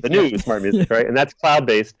calling it the new Smart Music, right? And that's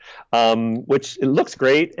cloud-based, which it looks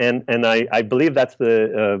great. And I believe that's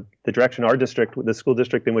the direction our district, the school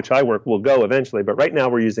district in which I work, will go eventually. But right now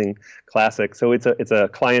we're using Classic. So it's a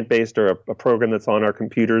client-based or a program that's on our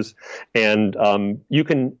computers, and you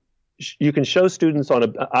can show students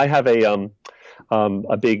on I have a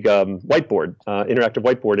big whiteboard, interactive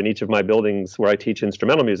whiteboard in each of my buildings where I teach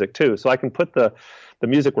instrumental music too. So I can put the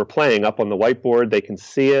music we're playing up on the whiteboard. They can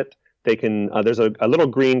see it. They can. There's a little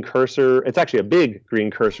green cursor. It's actually a big green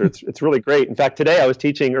cursor. It's really great. In fact, I was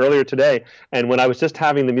teaching earlier today, and when I was just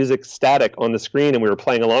having the music static on the screen and we were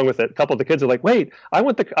playing along with it, a couple of the kids are like, "Wait, I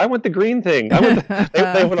want the green thing."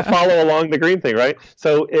 They want to follow along the green thing, right?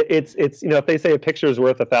 So it's if they say a picture is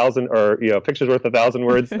worth 1,000, or a picture's worth 1,000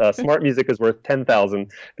 words, Smart Music is worth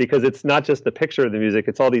 10,000, because it's not just the picture of the music.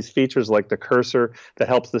 It's all these features like the cursor that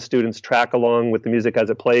helps the students track along with the music as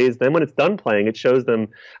it plays. Then when it's done playing, it shows them.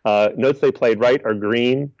 Notes they played right are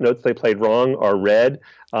green. Notes they played wrong are red.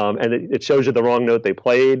 And it shows you the wrong note they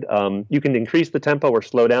played. You can increase the tempo or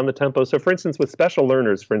slow down the tempo. So for instance, with special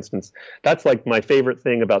learners, for instance, that's like my favorite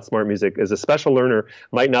thing about Smart Music is a special learner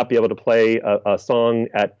might not be able to play a song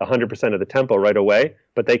at 100% of the tempo right away,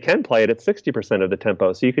 but they can play it at 60% of the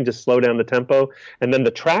tempo. So you can just slow down the tempo. And then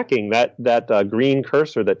the tracking, that green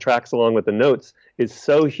cursor that tracks along with the notes, is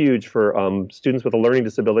so huge for students with a learning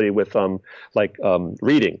disability with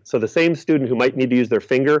reading. So the same student who might need to use their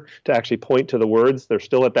finger to actually point to the words, they're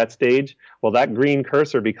still at that stage. Well, that green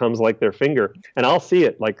cursor becomes like their finger. And I'll see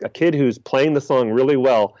it like a kid who's playing the song really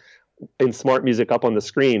well in Smart Music up on the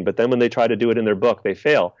screen, but then when they try to do it in their book, they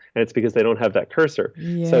fail. And it's because they don't have that cursor.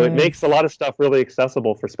 Yes. So it makes a lot of stuff really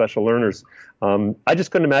accessible for special learners. I just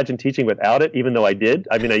couldn't imagine teaching without it, even though I did.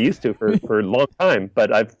 I mean, I used to for a long time,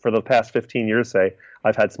 but for the past 15 years,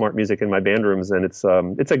 I've had Smart Music in my band rooms, and it's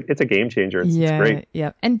a game changer. It's great.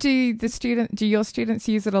 Yeah. And do your students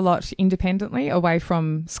use it a lot independently away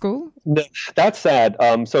from school? No, that's sad.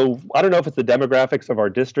 So I don't know if it's the demographics of our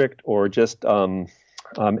district or just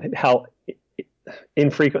how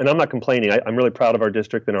infrequent, and I'm not complaining. I'm really proud of our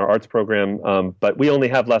district and our arts program, but we only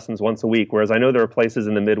have lessons once a week, whereas I know there are places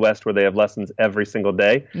in the Midwest where they have lessons every single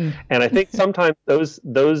day. And I think sometimes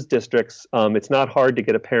those districts, it's not hard to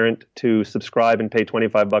get a parent to subscribe and pay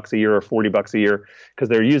 $25 a year or $40 a year because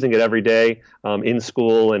they're using it every day in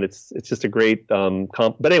school, and it's just a great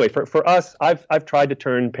comp. But anyway, for us, I've tried to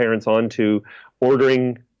turn parents on to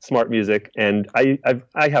ordering Smart Music, and I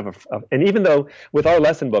have and even though with our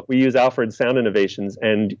lesson book we use Alfred's Sound Innovations,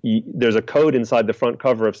 and there's a code inside the front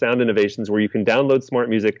cover of Sound Innovations where you can download Smart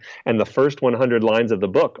Music, and the first 100 lines of the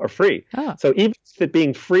book are free. So even with it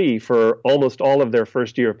being free for almost all of their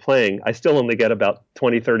first year of playing, I still only get about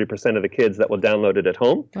 20-30% of the kids that will download it at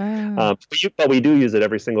home. Wow. But we do use it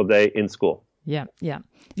every single day in school. Yeah.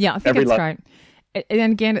 I think it's great.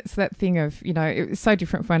 And again, it's that thing of, you know, it was so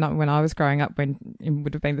different when I was growing up, when it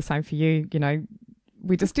would have been the same for you, you know,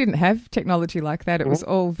 we just didn't have technology like that. It was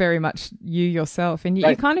all very much you yourself, and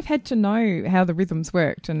you kind of had to know how the rhythms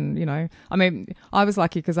worked. And, you know, I mean, I was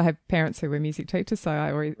lucky because I had parents who were music teachers, so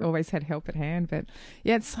I always had help at hand. But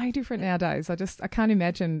yeah, it's so different nowadays. I can't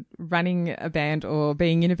imagine running a band or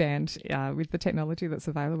being in a band with the technology that's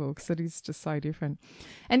available, because it is just so different.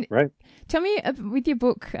 And tell me, with your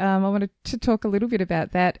book, I wanted to talk a little bit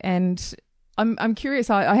about that. And I'm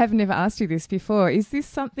curious, I have never asked you this before. Is this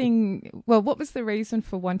something, well, what was the reason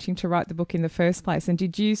for wanting to write the book in the first place? And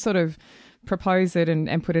did you sort of propose it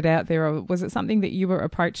and put it out there, or was it something that you were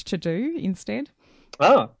approached to do instead?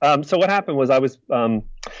 So what happened was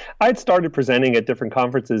I'd started presenting at different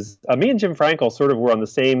conferences. Me and Jim Frankel sort of were on the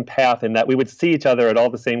same path in that we would see each other at all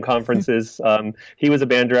the same conferences. He was a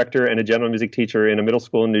band director and a general music teacher in a middle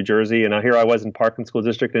school in New Jersey, and here I was in Parkland School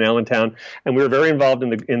District in Allentown, and we were very involved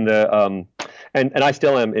and I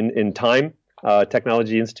still am in TIME,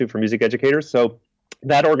 Technology Institute for Music Educators. So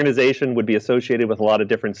that organization would be associated with a lot of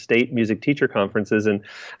different state music teacher conferences, and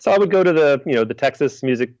so I would go to the Texas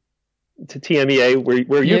Music to TMEA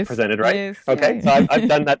where you presented, right? Yes, okay. Yeah. So I've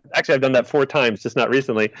done that. Actually, I've done that 4 times, just not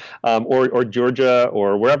recently, or Georgia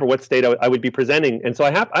or wherever, what state I would be presenting. And so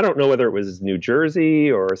I don't know whether it was New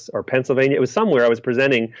Jersey or Pennsylvania. It was somewhere I was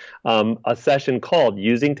presenting a session called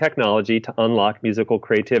 "Using Technology to Unlock Musical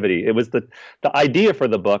Creativity." It was the idea for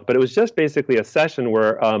the book, but it was just basically a session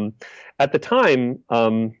where at the time,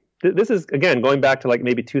 this is again going back to like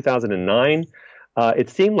maybe 2009.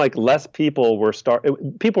 It seemed like less people were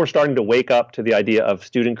starting to wake up to the idea of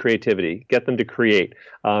student creativity, get them to create,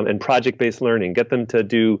 and project-based learning, get them to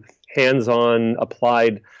do hands-on,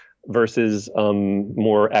 applied versus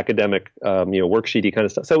more academic, worksheety kind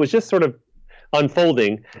of stuff. So it was just sort of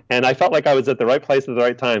unfolding, and I felt like I was at the right place at the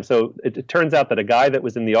right time. So it turns out that a guy that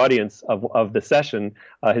was in the audience of the session,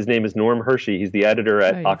 his name is Norm Hershey. He's the editor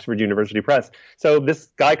at Oxford University Press. So this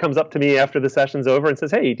guy comes up to me after the session's over and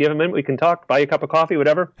says, "Hey, do you have a minute? We can talk, buy you a cup of coffee,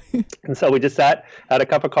 whatever." And so we just sat, had a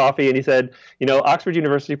cup of coffee, and he said, Oxford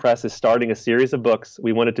University Press is starting a series of books.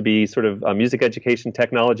 We want it to be sort of music education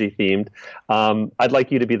technology themed. I'd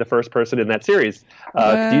like you to be the first person in that series.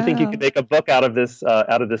 Do you think you could make a book out of this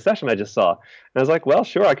session I just saw? And I was like, well,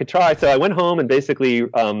 sure, I could try. So I went home, and basically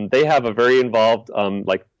they have a very involved,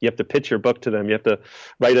 like you have to pitch your book to them. You have to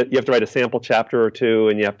write a sample chapter or two,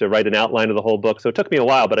 and you have to write an outline of the whole book. So it took me a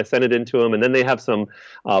while, but I sent it into them. And then they have some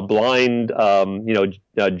blind,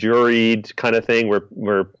 juried kind of thing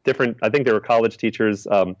where different, I think there were college teachers,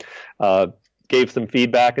 gave some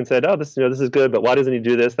feedback and said, "Oh, this is good, but why doesn't he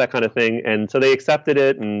do this?" That kind of thing. And so they accepted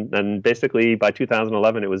it, and basically by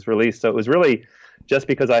 2011 it was released. So it was really just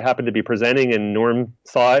because I happened to be presenting and Norm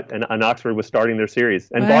saw it, and Oxford was starting their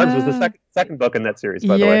series. And Barb's was the second book in that series,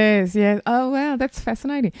 by the way. Yes. Oh, wow, that's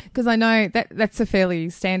fascinating. Because I know that's a fairly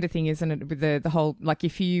standard thing, isn't it? With the whole, like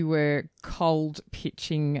if you were cold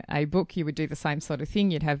pitching a book, you would do the same sort of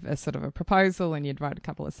thing. You'd have a sort of a proposal and you'd write a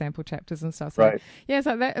couple of sample chapters and stuff. So,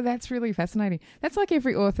 so that's really fascinating. That's like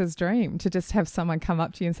every author's dream, to just have someone come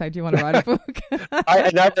up to you and say, "Do you want to write a book?"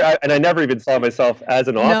 I never even saw myself as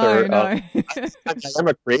an author. No. I'm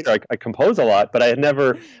a creator. I compose a lot, but I had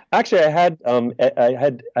never actually. I'd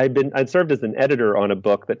served as an editor on a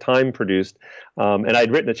book that Time produced, and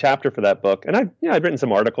I'd written a chapter for that book, and I'd written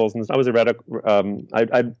some articles, and I was a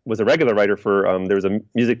regular writer for there was a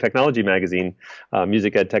music technology magazine,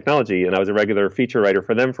 Music Ed Technology, and I was a regular feature writer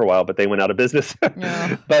for them for a while, but they went out of business.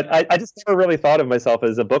 Yeah. But I just never really thought of myself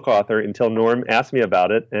as a book author until Norm asked me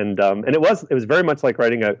about it, and it was very much like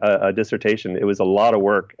writing a dissertation. It was a lot of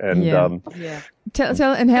work, and how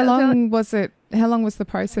long was it? How long was the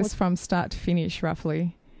process from start to finish,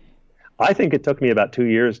 roughly? I think it took me about 2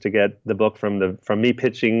 years to get the book from me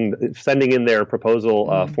pitching, sending in their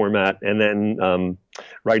proposal format, and then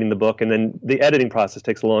writing the book, and then the editing process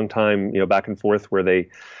takes a long time, back and forth, where they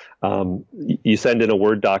you send in a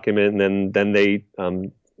Word document, and then they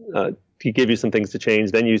give you some things to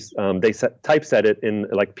change. Then they typeset it in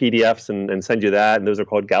like PDFs and send you that, and those are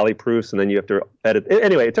called galley proofs, and then you have to edit.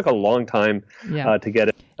 Anyway, it took a long time to get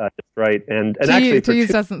it right. And actually, to use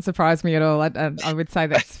doesn't surprise me at all. I would say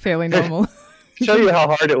that's fairly normal. Show you how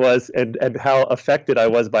hard it was and how affected I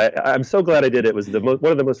was by it. I'm so glad I did it. It was one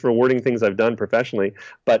of the most rewarding things I've done professionally.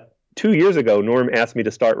 But 2 years ago, Norm asked me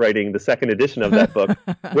to start writing the second edition of that book,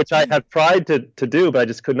 which I have tried to do, but I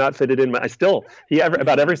just could not fit it in.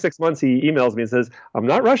 About every 6 months, he emails me and says, I'm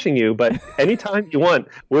not rushing you, but anytime you want,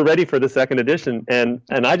 we're ready for the second edition. And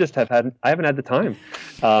I just haven't had the time.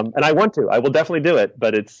 And I want to. I will definitely do it,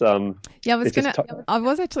 but it's I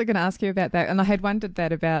was actually going to ask you about that, and I had wondered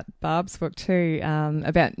that about Barb's book too,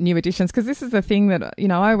 about new editions, because this is the thing that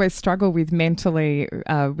I always struggle with mentally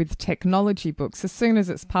with technology books. As soon as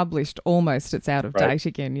it's published, almost it's out of date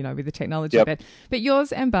again, with the technology. Yep. But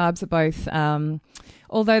yours and Barb's are both,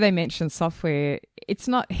 although they mention software, it's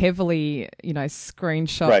not heavily,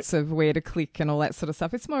 screenshots of where to click and all that sort of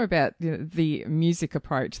stuff. It's more about the music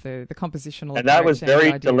approach, the compositional approach. And that was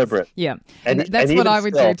very deliberate. Yeah. And that's what I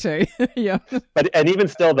would do too. Yeah. And even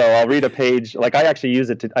still, though, I'll read a page. Like I actually use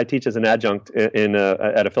it I teach as an adjunct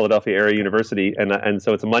at a Philadelphia area university. And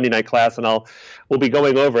so it's a Monday night class, and we'll be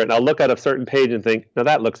going over it, and I'll look at a certain page and think, no,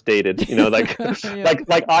 that looks dated. Like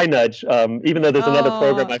iNudge, even though there's another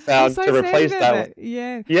program I found to replace that one. Yeah.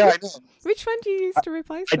 Yeah, I know. Which one do you use to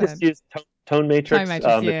replace that? I just use Tone Matrix.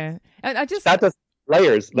 Tone Matrix, that does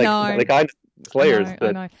layers, I layers.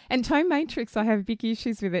 I know. And Tone Matrix, I have big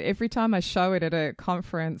issues with it. Every time I show it at a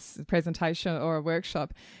conference, presentation, or a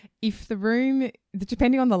workshop, if the room,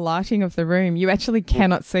 depending on the lighting of the room, you actually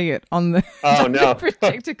cannot see it on the, the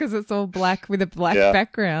projector because it's all black with a black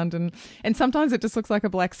background. And sometimes it just looks like a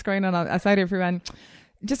black screen. And I say to everyone,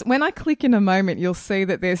 just when I click in a moment, you'll see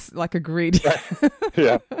that there's like a grid.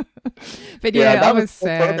 Yeah. But I was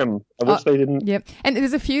sad. I wish they didn't. Yep. And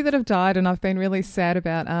there's a few that have died, and I've been really sad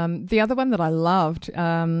about. The other one that I loved,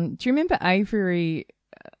 do you remember Avery?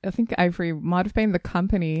 I think Avery might have been the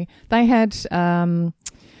company. They had,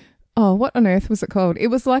 what on earth was it called? It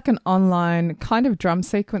was like an online kind of drum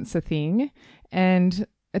sequencer thing, and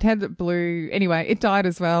it had the blue. Anyway, it died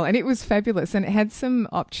as well, and it was fabulous. And it had some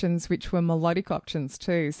options which were melodic options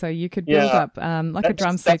too, so you could build up like a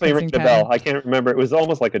drum sequencing pad. I can't remember. It was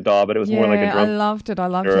almost like a DAW, but it was more like a drum. I loved it.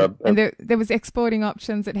 And there was exporting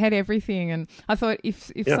options. It had everything, and I thought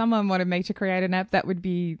if someone wanted me to create an app, that would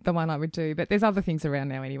be the one I would do. But there's other things around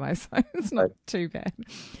now anyway, so it's not too bad.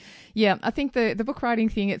 Yeah, I think the book writing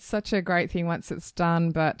thing, it's such a great thing once it's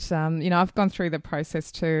done. But I've gone through the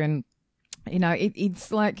process too, and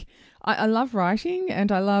it's like I love writing,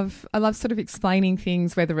 and I love sort of explaining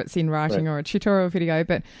things, whether it's in writing or a tutorial video.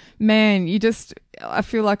 But man, I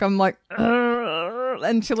feel like I'm like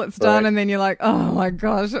until it's done, and then you're like, oh my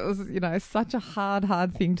gosh, it was such a hard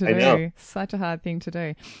thing to do, such a hard thing to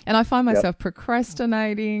do, and I find myself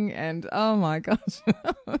procrastinating, and oh my gosh,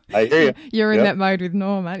 I hear you. You're in that mode with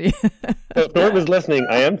Norm, aren't you? So if Norm is listening,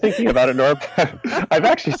 I am thinking about it, Norm.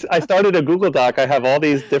 I started a Google Doc. I have all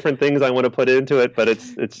these different things I want to put into it, but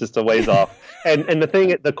it's just a ways off. And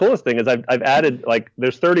the coolest thing is I've added,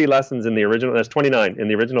 there's 30 lessons in the original. There's 29 in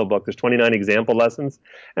the original book. There's 29 example lessons,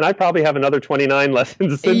 and I probably have another 29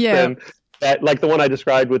 lessons since then. That, like the one I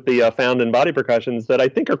described with the found and body percussions, that I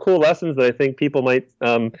think are cool lessons that I think people might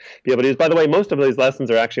be able to use. By the way, most of these lessons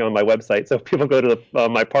are actually on my website, so if people go to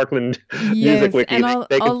my Parkland Music Wiki, and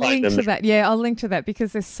they can find them. To that. Yeah, I'll link to that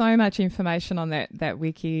because there's so much information on that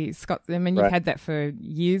wiki, Scott. I mean, you've had that for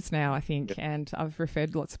years now, I think, and I've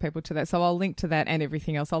referred lots of people to that. So I'll link to that and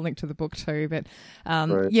everything else. I'll link to the book too. But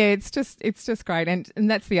it's just great. And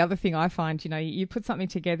that's the other thing I find. You put something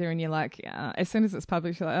together and you're like, as soon as it's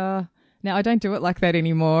published, you're like, oh. Now, I don't do it like that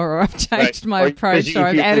anymore, or I've changed my approach, or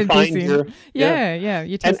I've added this in.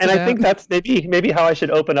 You test and I think that's maybe how I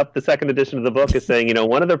should open up the second edition of the book is saying,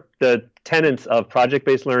 one of the tenets of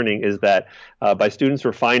project-based learning is that by students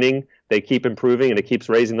refining, they keep improving, and it keeps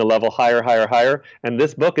raising the level higher, higher, higher. And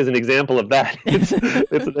this book is an example of that.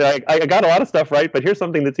 I got a lot of stuff right, but here's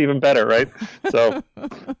something that's even better, right? So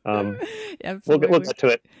we'll get to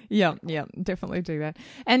it. Yeah, definitely do that.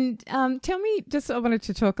 And tell me, I wanted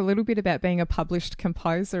to talk a little bit about being a published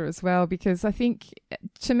composer as well, because I think,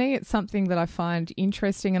 to me, it's something that I find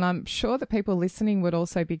interesting, and I'm sure that people listening would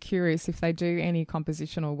also be curious if they do any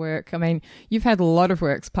compositional work. I mean, you've had a lot of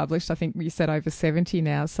works published. I think you said over 70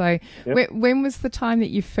 now. So when was the time that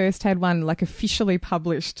you first had one officially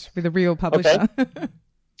published with a real publisher? Okay.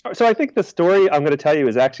 So I think the story I'm going to tell you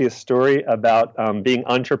is actually a story about being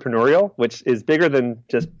entrepreneurial, which is bigger than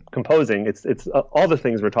just composing. It's all the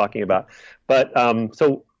things we're talking about. But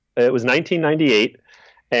so it was 1998.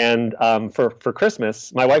 And for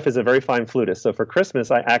Christmas, my wife is a very fine flutist. So for Christmas,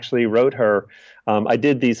 I actually wrote her I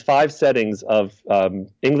did these 5 settings of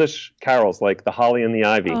English carols like The Holly and the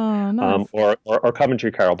Ivy, nice. or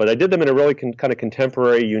Coventry Carol. But I did them in a really kind of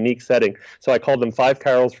contemporary, unique setting. So I called them 5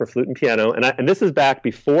 carols for flute and piano. And this is back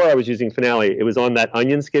before I was using Finale. It was on that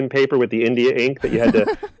onion skin paper with the India ink that you had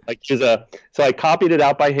to use So I copied it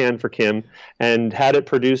out by hand for Kim and had it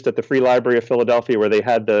produced at the Free Library of Philadelphia, where they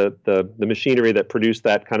had the machinery that produced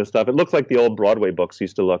that kind of stuff. It looks like the old Broadway books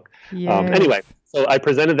used to look. Yes. Anyway, so I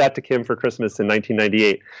presented that to Kim for Christmas in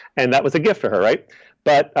 1998, and that was a gift for her, right?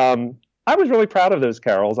 But I was really proud of those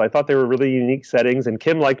carols. I thought they were really unique settings, and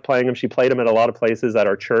Kim liked playing them. She played them at a lot of places, at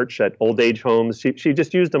our church, at old age homes. She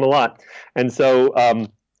just used them a lot. And so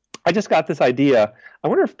I just got this idea. I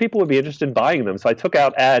wonder if people would be interested in buying them. So I took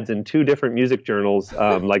out ads in 2 different music journals,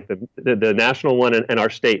 like the national one and our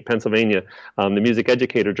state, Pennsylvania, the Music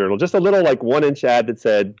Educator Journal. Just a little 1-inch ad that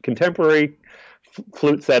said contemporary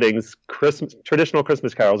flute settings, traditional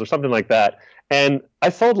Christmas carols, or something like that. And I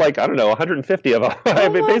sold 150 of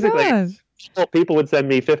them. Basically, people would send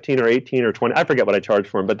me 15 or 18 or 20. I forget what I charged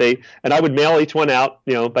for them, and I would mail each one out,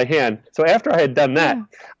 by hand. So after I had done that,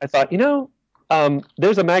 I thought,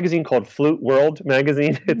 there's a magazine called Flute World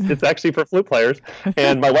magazine. It's actually for flute players,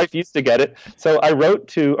 and my wife used to get it. So I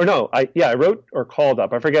wrote I wrote or called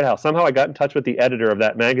up. I forget how. Somehow I got in touch with the editor of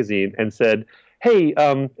that magazine and said, hey,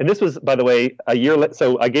 and this was, by the way, a year later.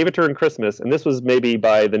 So I gave it to her in Christmas, and this was maybe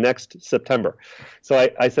by the next September. So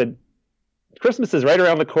I said, Christmas is right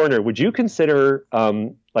around the corner. Would you consider,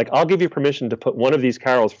 I'll give you permission to put one of these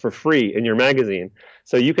carols for free in your magazine,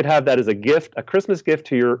 so you could have that as a gift, a Christmas gift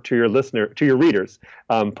to your readers.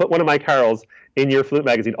 Put one of my carols in your flute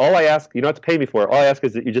magazine. All I ask, you don't have to pay me for it. All I ask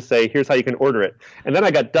is that you just say, here's how you can order it. And then I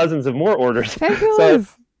got dozens of more orders.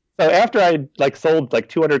 So after I sold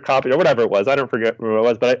 200 copies or whatever it was, I don't forget what it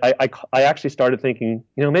was, but I actually started thinking,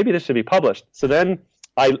 maybe this should be published. So then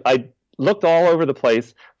I looked all over the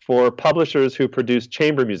place for publishers who produce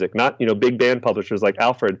chamber music, not big band publishers like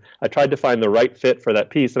Alfred. I tried to find the right fit for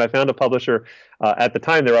that piece, and I found a publisher. At the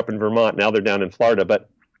time, they're up in Vermont. Now they're down in Florida, but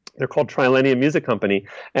they're called Trilenium Music Company.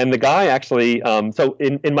 And the guy actually, so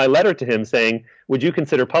in my letter to him saying, would you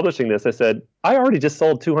consider publishing this? I said, I already just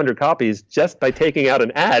sold 200 copies just by taking out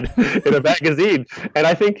an ad in a magazine. And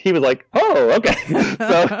I think he was like, oh, okay.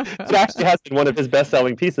 So it actually has been one of his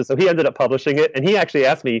best-selling pieces. So he ended up publishing it. And he actually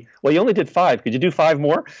asked me, well, you only did 5. Could you do 5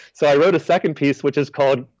 more? So I wrote a second piece, which is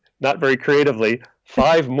called, not very creatively,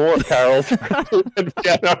 5 more carols and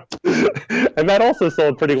piano. And that also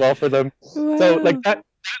sold pretty well for them. Wow. So that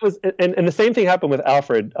was, and the same thing happened with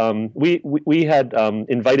Alfred. We had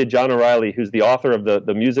invited John O'Reilly, who's the author of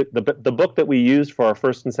the music, the book that we used for our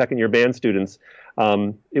first and second year band students.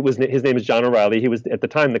 His name is John O'Reilly. He was at the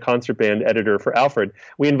time the concert band editor for Alfred.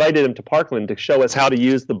 We invited him to Parkland to show us how to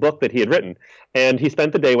use the book that he had written, and he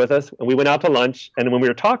spent the day with us. And we went out to lunch, and when we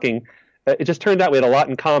were talking, it just turned out we had a lot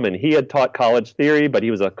in common. He had taught college theory, but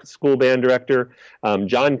he was a school band director.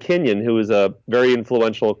 John Kenyon, who was a very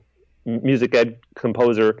influential music ed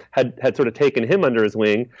composer, had sort of taken him under his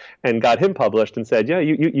wing and got him published, and said,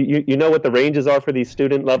 you know what the ranges are for these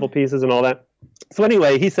student level pieces and all that. So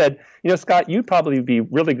anyway, he said, Scott, you'd probably be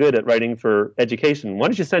really good at writing for education. Why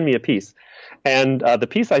don't you send me a piece? And the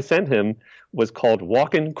piece I sent him was called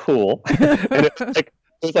Walkin' Cool. And it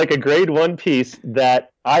was like a grade 1 piece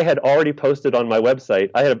that I had already posted on my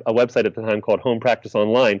website. I had a website at the time called Home Practice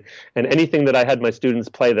Online, and anything that I had my students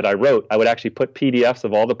play that I wrote, I would actually put PDFs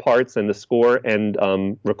of all the parts and the score and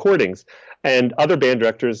recordings, and other band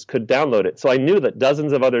directors could download it. So I knew that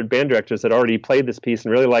dozens of other band directors had already played this piece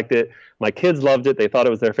and really liked it. My kids loved it. They thought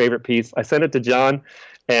it was their favorite piece. I sent it to John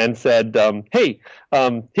and said, hey,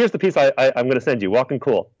 here's the piece I'm going to send you, Walkin'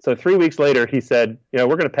 Cool. So 3 weeks later, he said, we're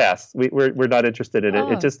going to pass. We're not interested in it.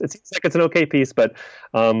 Oh. It seems like it's an okay piece, but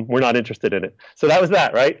we're not interested in it. So that was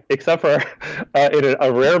that, right? Except for in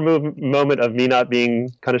a rare moment of me not being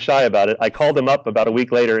kind of shy about it, I called him up about a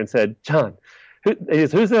week later and said, John,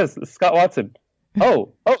 who's this? Scott Watson.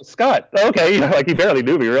 Oh, Scott. Okay. Like he barely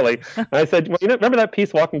knew me, really. And I said, well, remember that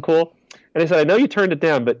piece, Walkin' Cool? And I said, I know you turned it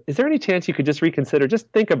down, but is there any chance you could just reconsider? Just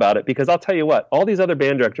think about it, because I'll tell you what, all these other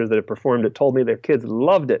band directors that have performed it told me their kids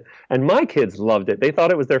loved it, and my kids loved it. They thought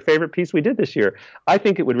it was their favorite piece we did this year. I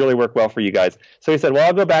think it would really work well for you guys. So he said, well,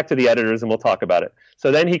 I'll go back to the editors and we'll talk about it.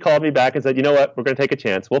 So then he called me back and said, you know what, we're going to take a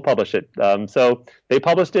chance. We'll publish it. So they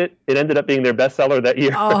published it. It ended up being their bestseller that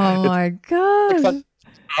year. Oh, my gosh.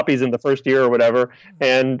 Copies in the first year or whatever.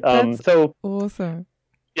 And That's so awesome.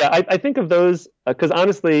 Yeah, I think of those because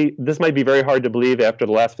honestly, this might be very hard to believe after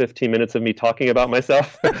the last 15 minutes of me talking about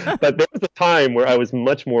myself. But was a time where I was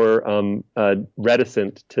much more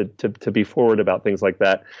reticent to be forward about things like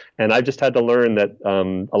that. And I just had to learn that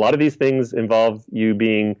a lot of these things involve you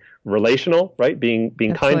being relational, right? Being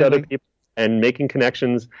kind to other people and making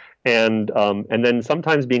connections, and then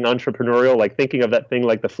sometimes being entrepreneurial, like thinking of that thing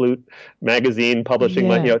like the Flute magazine publishing.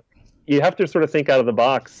 You have to sort of think out of the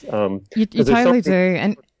box. You totally do.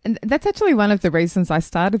 And that's actually one of the reasons I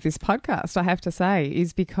started this podcast, I have to say,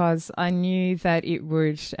 is because I knew that it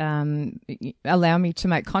would allow me to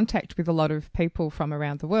make contact with a lot of people from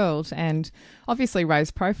around the world and obviously raise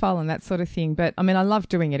profile and that sort of thing. But I mean, I love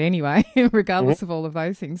doing it anyway, regardless of all of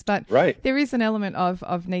those things. But there is an element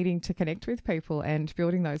of needing to connect with people and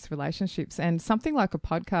building those relationships. And something like a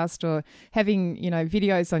podcast or having,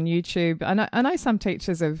 videos on YouTube. I know some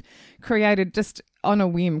teachers have created just on a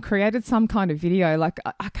whim, created some kind of video. Like,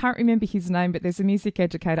 I can't remember his name, but there's a music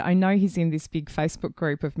educator. I know he's in this big Facebook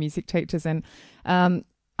group of music teachers, and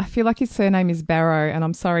I feel like his surname is Barrow, and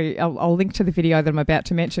I'm sorry, I'll link to the video that I'm about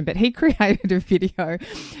to mention, but he created a video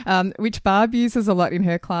which Barb uses a lot in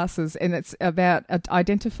her classes, and it's about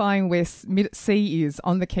identifying where C is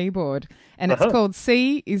on the keyboard, and it's called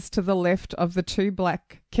C is to the left of the two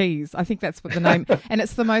black keys. I think that's what the name, and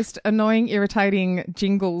it's the most annoying, irritating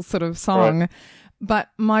jingle sort of song. But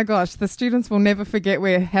my gosh, the students will never forget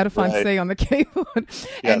how to find C on the keyboard.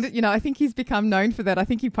 And, I think he's become known for that. I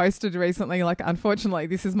think he posted recently, like, unfortunately,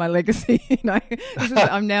 this is my legacy.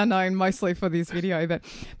 I'm now known mostly for this video,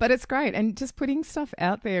 but it's great. And just putting stuff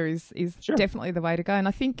out there is definitely the way to go. And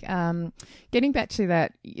I think getting back to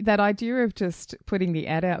that idea of just putting the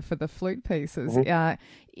ad out for the flute pieces,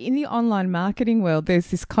 in the online marketing world, there's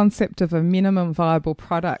this concept of a minimum viable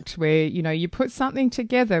product where, you put something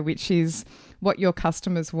together which is what your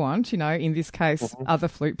customers want, in this case, other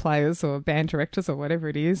flute players or band directors or whatever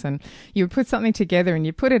it is. And you put something together and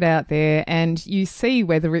you put it out there and you see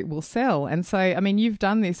whether it will sell. And so, I mean, you've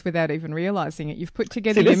done this without even realizing it. You've put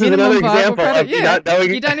together your minimum viable product. You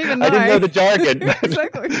don't even know. I didn't know the jargon.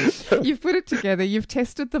 Exactly. You've put it together. You've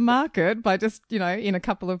tested the market by just, in a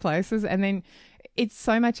couple of places, and then it's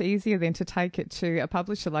so much easier then to take it to a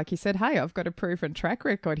publisher, like you said, hey, I've got a proven track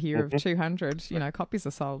record here of 200, copies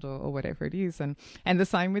are sold or whatever it is. And the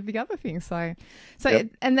same with the other things. And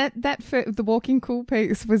that for the Walking Cool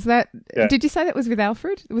piece, was that, did you say that was with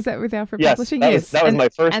Alfred? Was that with Alfred Publishing? That was my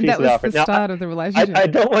first piece with Alfred. And that was the start of the relationship. I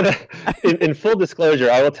don't want to, in full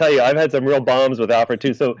disclosure, I will tell you, I've had some real bombs with Alfred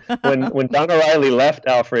too. So when Don O'Reilly left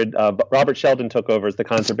Alfred, Robert Sheldon took over as the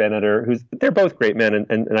concert band editor, they're both great men,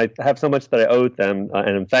 and I have so much that I owe them. And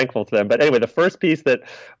I'm thankful to them. But anyway, the first piece that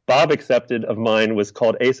Bob accepted of mine was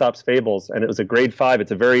called Aesop's Fables, and it was a grade 5. It's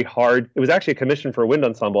a very hard, it was actually a commission for a wind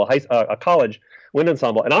ensemble, a college wind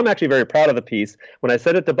ensemble. And I'm actually very proud of the piece. When I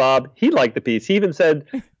said it to Bob, he liked the piece. He even said,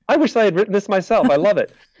 I wish I had written this myself. I love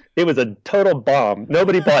it. It was a total bomb.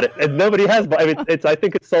 Nobody bought it, and nobody has bought it. I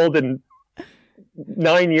think it's sold in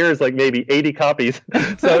 9 years, like maybe 80 copies.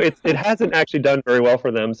 So it hasn't actually done very well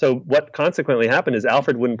for them. So what consequently happened is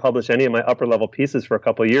Alfred wouldn't publish any of my upper level pieces for a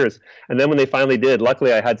couple of years. And then when they finally did,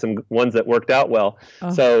 luckily I had some ones that worked out well.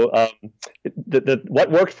 So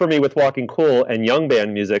what worked for me with Walking Cool and young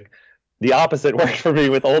band music, the opposite worked for me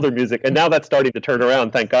with older music, and now that's starting to turn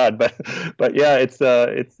around, thank God. But yeah, it's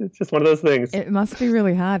just one of those things. It must be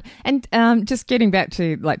really hard. And just getting back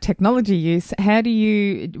to like technology use, how do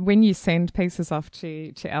you, when you send pieces off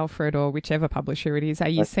to Alfred or whichever publisher it is, are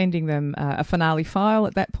you sending them a finale file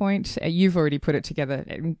at that point? You've already put it together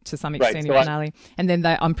to some extent in finale, and then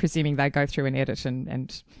I'm presuming they go through and edit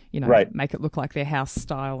and make it look like their house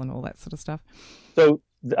style and all that sort of stuff. So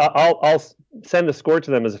I'll send the score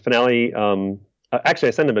to them as a finale. Actually,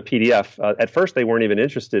 I send them a PDF. At first, they weren't even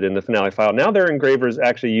interested in the finale file. Now their engravers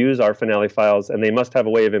actually use our finale files, and they must have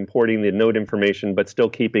a way of importing the note information, but still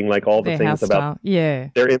keeping like all the things about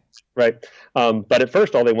their right. But at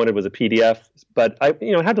first, all they wanted was a PDF. But I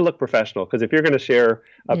had to look professional, because if you're going to share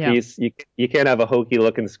a piece, you can't have a hokey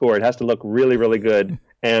looking score. It has to look really, really good.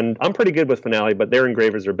 And I'm pretty good with finale, but their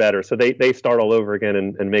engravers are better. So they start all over again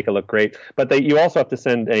and make it look great. But you also have to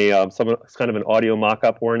send some kind of an audio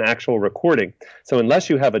mock-up or an actual recording. So unless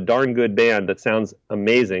you have a darn good band that sounds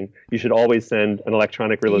amazing, you should always send an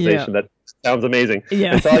electronic realization that sounds amazing.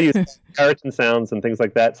 Yeah. And so I'll use Harrison sounds and things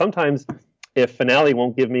like that. Sometimes if finale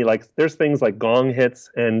won't give me, like, there's things like gong hits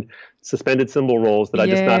and suspended cymbal rolls that I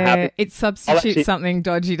just not happy. It substitutes something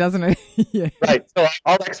dodgy, doesn't it? Right. So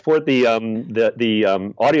I'll export the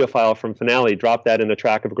audio file from finale, drop that in a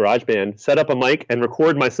track of GarageBand, set up a mic, and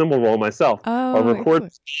record my cymbal roll myself. Or record.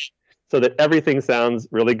 Excellent. so that everything sounds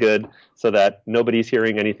really good, so that nobody's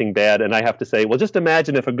hearing anything bad. And I have to say, well, just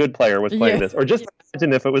imagine if a good player was playing this, or just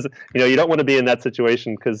imagine if it was, you don't want to be in that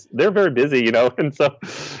situation because they're very busy, and so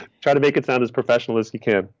try to make it sound as professional as you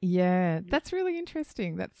can. Yeah, that's really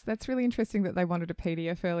interesting. That's really interesting that they wanted a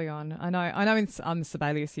PDF early on. I know I'm a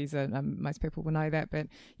Sibelius user, most people will know that, but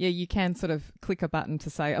yeah, you can sort of click a button to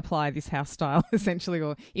say apply this house style essentially,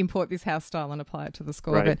 or import this house style and apply it to the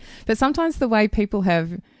score. Right. But sometimes the way people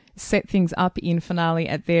have set things up in Finale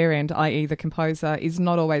at their end, i.e. the composer, is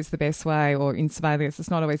not always the best way, or in Sibelius it's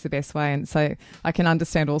not always the best way, and so I can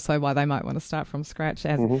understand also why they might want to start from scratch.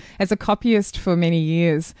 As a copyist for many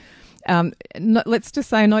years, let's just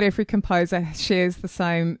say not every composer shares the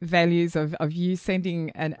same values of you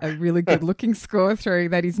sending a really good looking score through.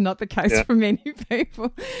 That is not the case for many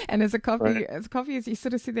people. And as a copyist, you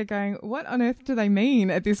sort of sit there going, what on earth do they mean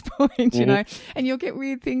at this point? And you'll get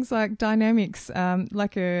weird things like dynamics,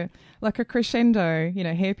 like a crescendo,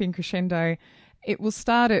 hairpin crescendo. It will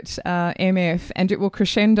start at MF and it will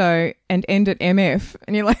crescendo and end at MF.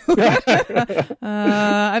 And you're like,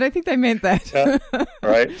 I don't think they meant that.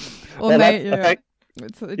 Right.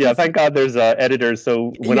 Thank God there's editors.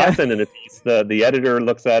 So when I send in a piece, the editor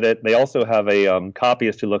looks at it. They also have a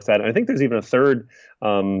copyist who looks at it. I think there's even a third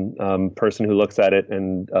person who looks at it.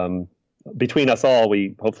 And between us all,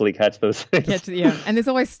 we hopefully catch those things. And there's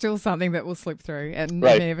always still something that will slip through, and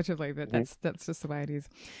inevitably, but that's just the way it is.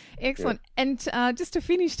 Excellent. Yeah. And just to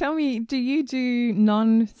finish, tell me, do you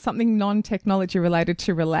do something non-technology related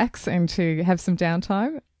to relax and to have some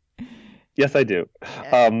downtime? Yes, I do.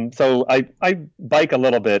 So I bike a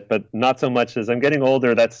little bit, but not so much. As I'm getting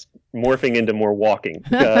older, that's morphing into more walking.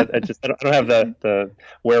 I don't have the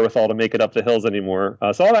wherewithal to make it up the hills anymore.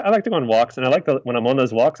 So I like to go on walks, and when I'm on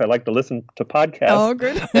those walks, I like to listen to podcasts. Oh,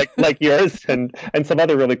 good. like yours and some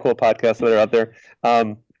other really cool podcasts that are out there.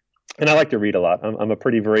 And I like to read a lot. I'm a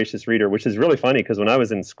pretty voracious reader, which is really funny because when I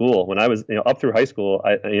was in school, when I was up through high school,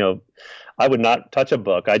 I would not touch a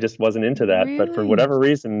book. I just wasn't into that. Really? But for whatever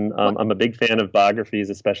reason, I'm a big fan of biographies,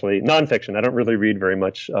 especially nonfiction. I don't really read very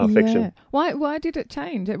much fiction. Why did it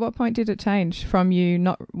change? At what point did it change from you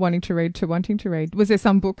not wanting to read to wanting to read? Was there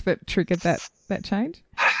some book that triggered that change?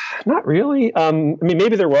 Not really. I mean,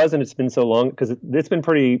 maybe there was, and it's been so long because it's been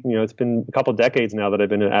pretty, it's been a couple decades now that I've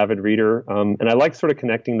been an avid reader. And I like sort of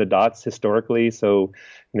connecting the dots historically. So,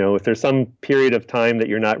 if there's some period of time that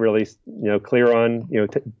you're not really, clear on,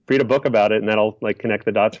 read a book about it and that'll like connect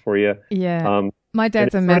the dots for you. Yeah. My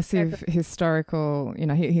dad's a massive historical,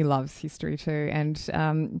 he loves history too.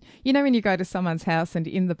 And, when you go to someone's house and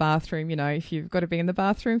in the bathroom, if you've got to be in the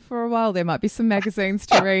bathroom for a while, there might be some magazines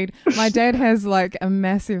to read. My dad has like a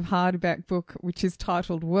massive hardback book, which is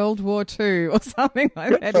titled World War II or something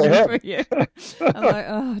like that. I'm like,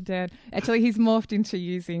 oh, Dad. Actually, he's morphed into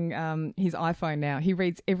using his iPhone now. He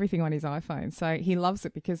reads everything on his iPhone. So he loves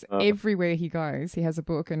it because everywhere he goes, he has a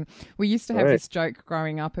book. And we used to have this joke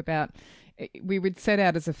growing up about, we would set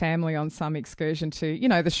out as a family on some excursion to,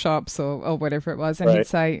 the shops or whatever it was. And he'd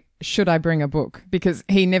say, should I bring a book? Because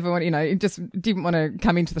he never wanted, he just didn't want to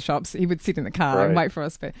come into the shops. He would sit in the car and wait for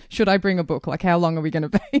us. But should I bring a book? Like, how long are we going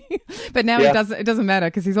to be? But now it doesn't matter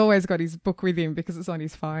because he's always got his book with him because it's on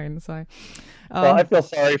his phone. So, well, I feel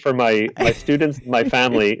sorry for my students, my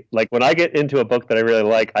family. Like when I get into a book that I really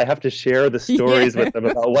like, I have to share the stories with them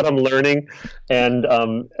about what I'm learning. And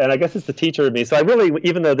I guess it's the teacher in me. So I really,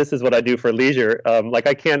 even though this is what I do for leisure,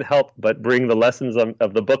 I can't help but bring the lessons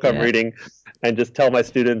of the book I'm reading and just tell my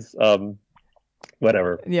students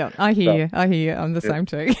whatever. Yeah, I hear you. I'm the same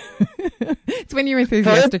too. It's when you're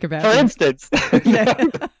enthusiastic about it. For instance.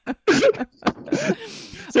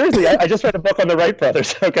 Seriously, I just read a book on the Wright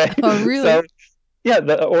brothers. Okay. Oh, really? So,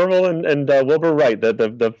 the Orville and Wilbur Wright,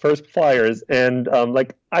 the first flyers, and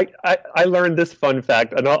I learned this fun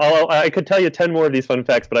fact, and I could tell you 10 more of these fun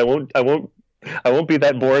facts, but I won't be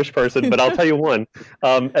that boorish person, but I'll tell you one.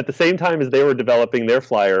 At the same time as they were developing their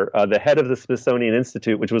flyer, the head of the Smithsonian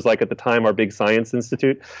Institute, which was like at the time our big science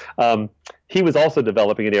institute, he was also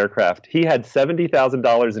developing an aircraft. He had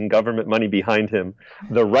 $70,000 in government money behind him.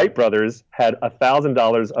 The Wright brothers had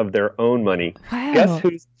 $1,000 of their own money. Wow.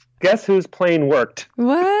 Guess whose plane worked?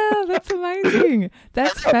 Wow, that's amazing.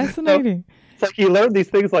 That's fascinating. It's like you learn these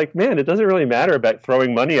things like, man, it doesn't really matter about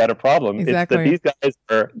throwing money at a problem. Exactly. It's that these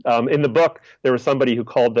guys are, in the book, there was somebody who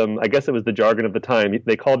called them, I guess it was the jargon of the time,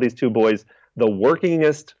 they called these two boys the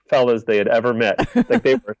workingest fellas they had ever met. Like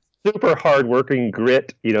they were super hardworking,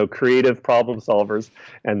 grit, creative problem solvers,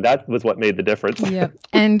 and that was what made the difference. Yeah,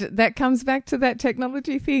 and that comes back to that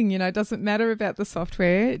technology thing. It doesn't matter about the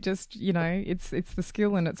software. It just, it's the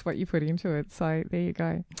skill and it's what you put into it. So there you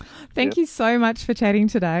go. Thank you so much for chatting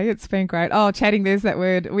today. It's been great. Oh, chatting, there's that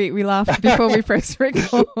word. We laughed before we press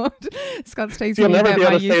record. Scott's teasing me about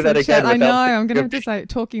my use of chat. I know. I'm going to have to say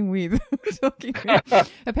talking with.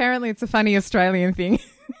 Apparently, it's a funny Australian thing.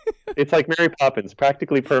 It's like Mary Poppins,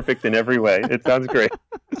 practically perfect in every way. It sounds great.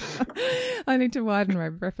 I need to widen my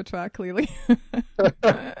repertoire, clearly.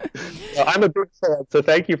 Well, I'm a big fan, so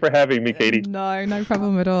thank you for having me, Katie. No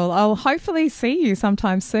problem at all. I'll hopefully see you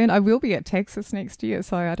sometime soon. I will be at Texas next year,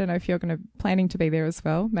 so I don't know if you're planning to be there as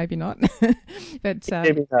well. Maybe not. But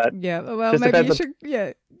maybe not. Yeah, well, maybe you should.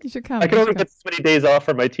 Yeah, you should come. I can only get so many days off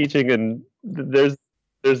from my teaching, and there's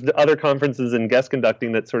the other conferences and guest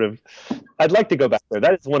conducting that sort of, I'd like to go back there.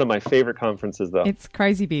 That is one of my favorite conferences, though. It's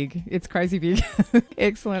crazy big.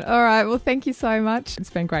 Excellent. All right. Well, thank you so much.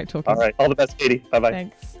 It's been great talking. All right. All the best, Katie. Bye-bye.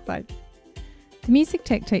 Thanks. Bye. The Music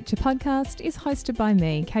Tech Teacher podcast is hosted by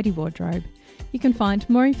me, Katie Wardrobe. You can find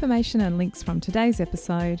more information and links from today's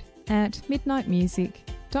episode at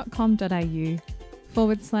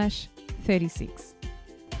midnightmusic.com.au/36.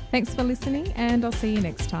 Thanks for listening, and I'll see you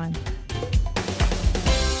next time.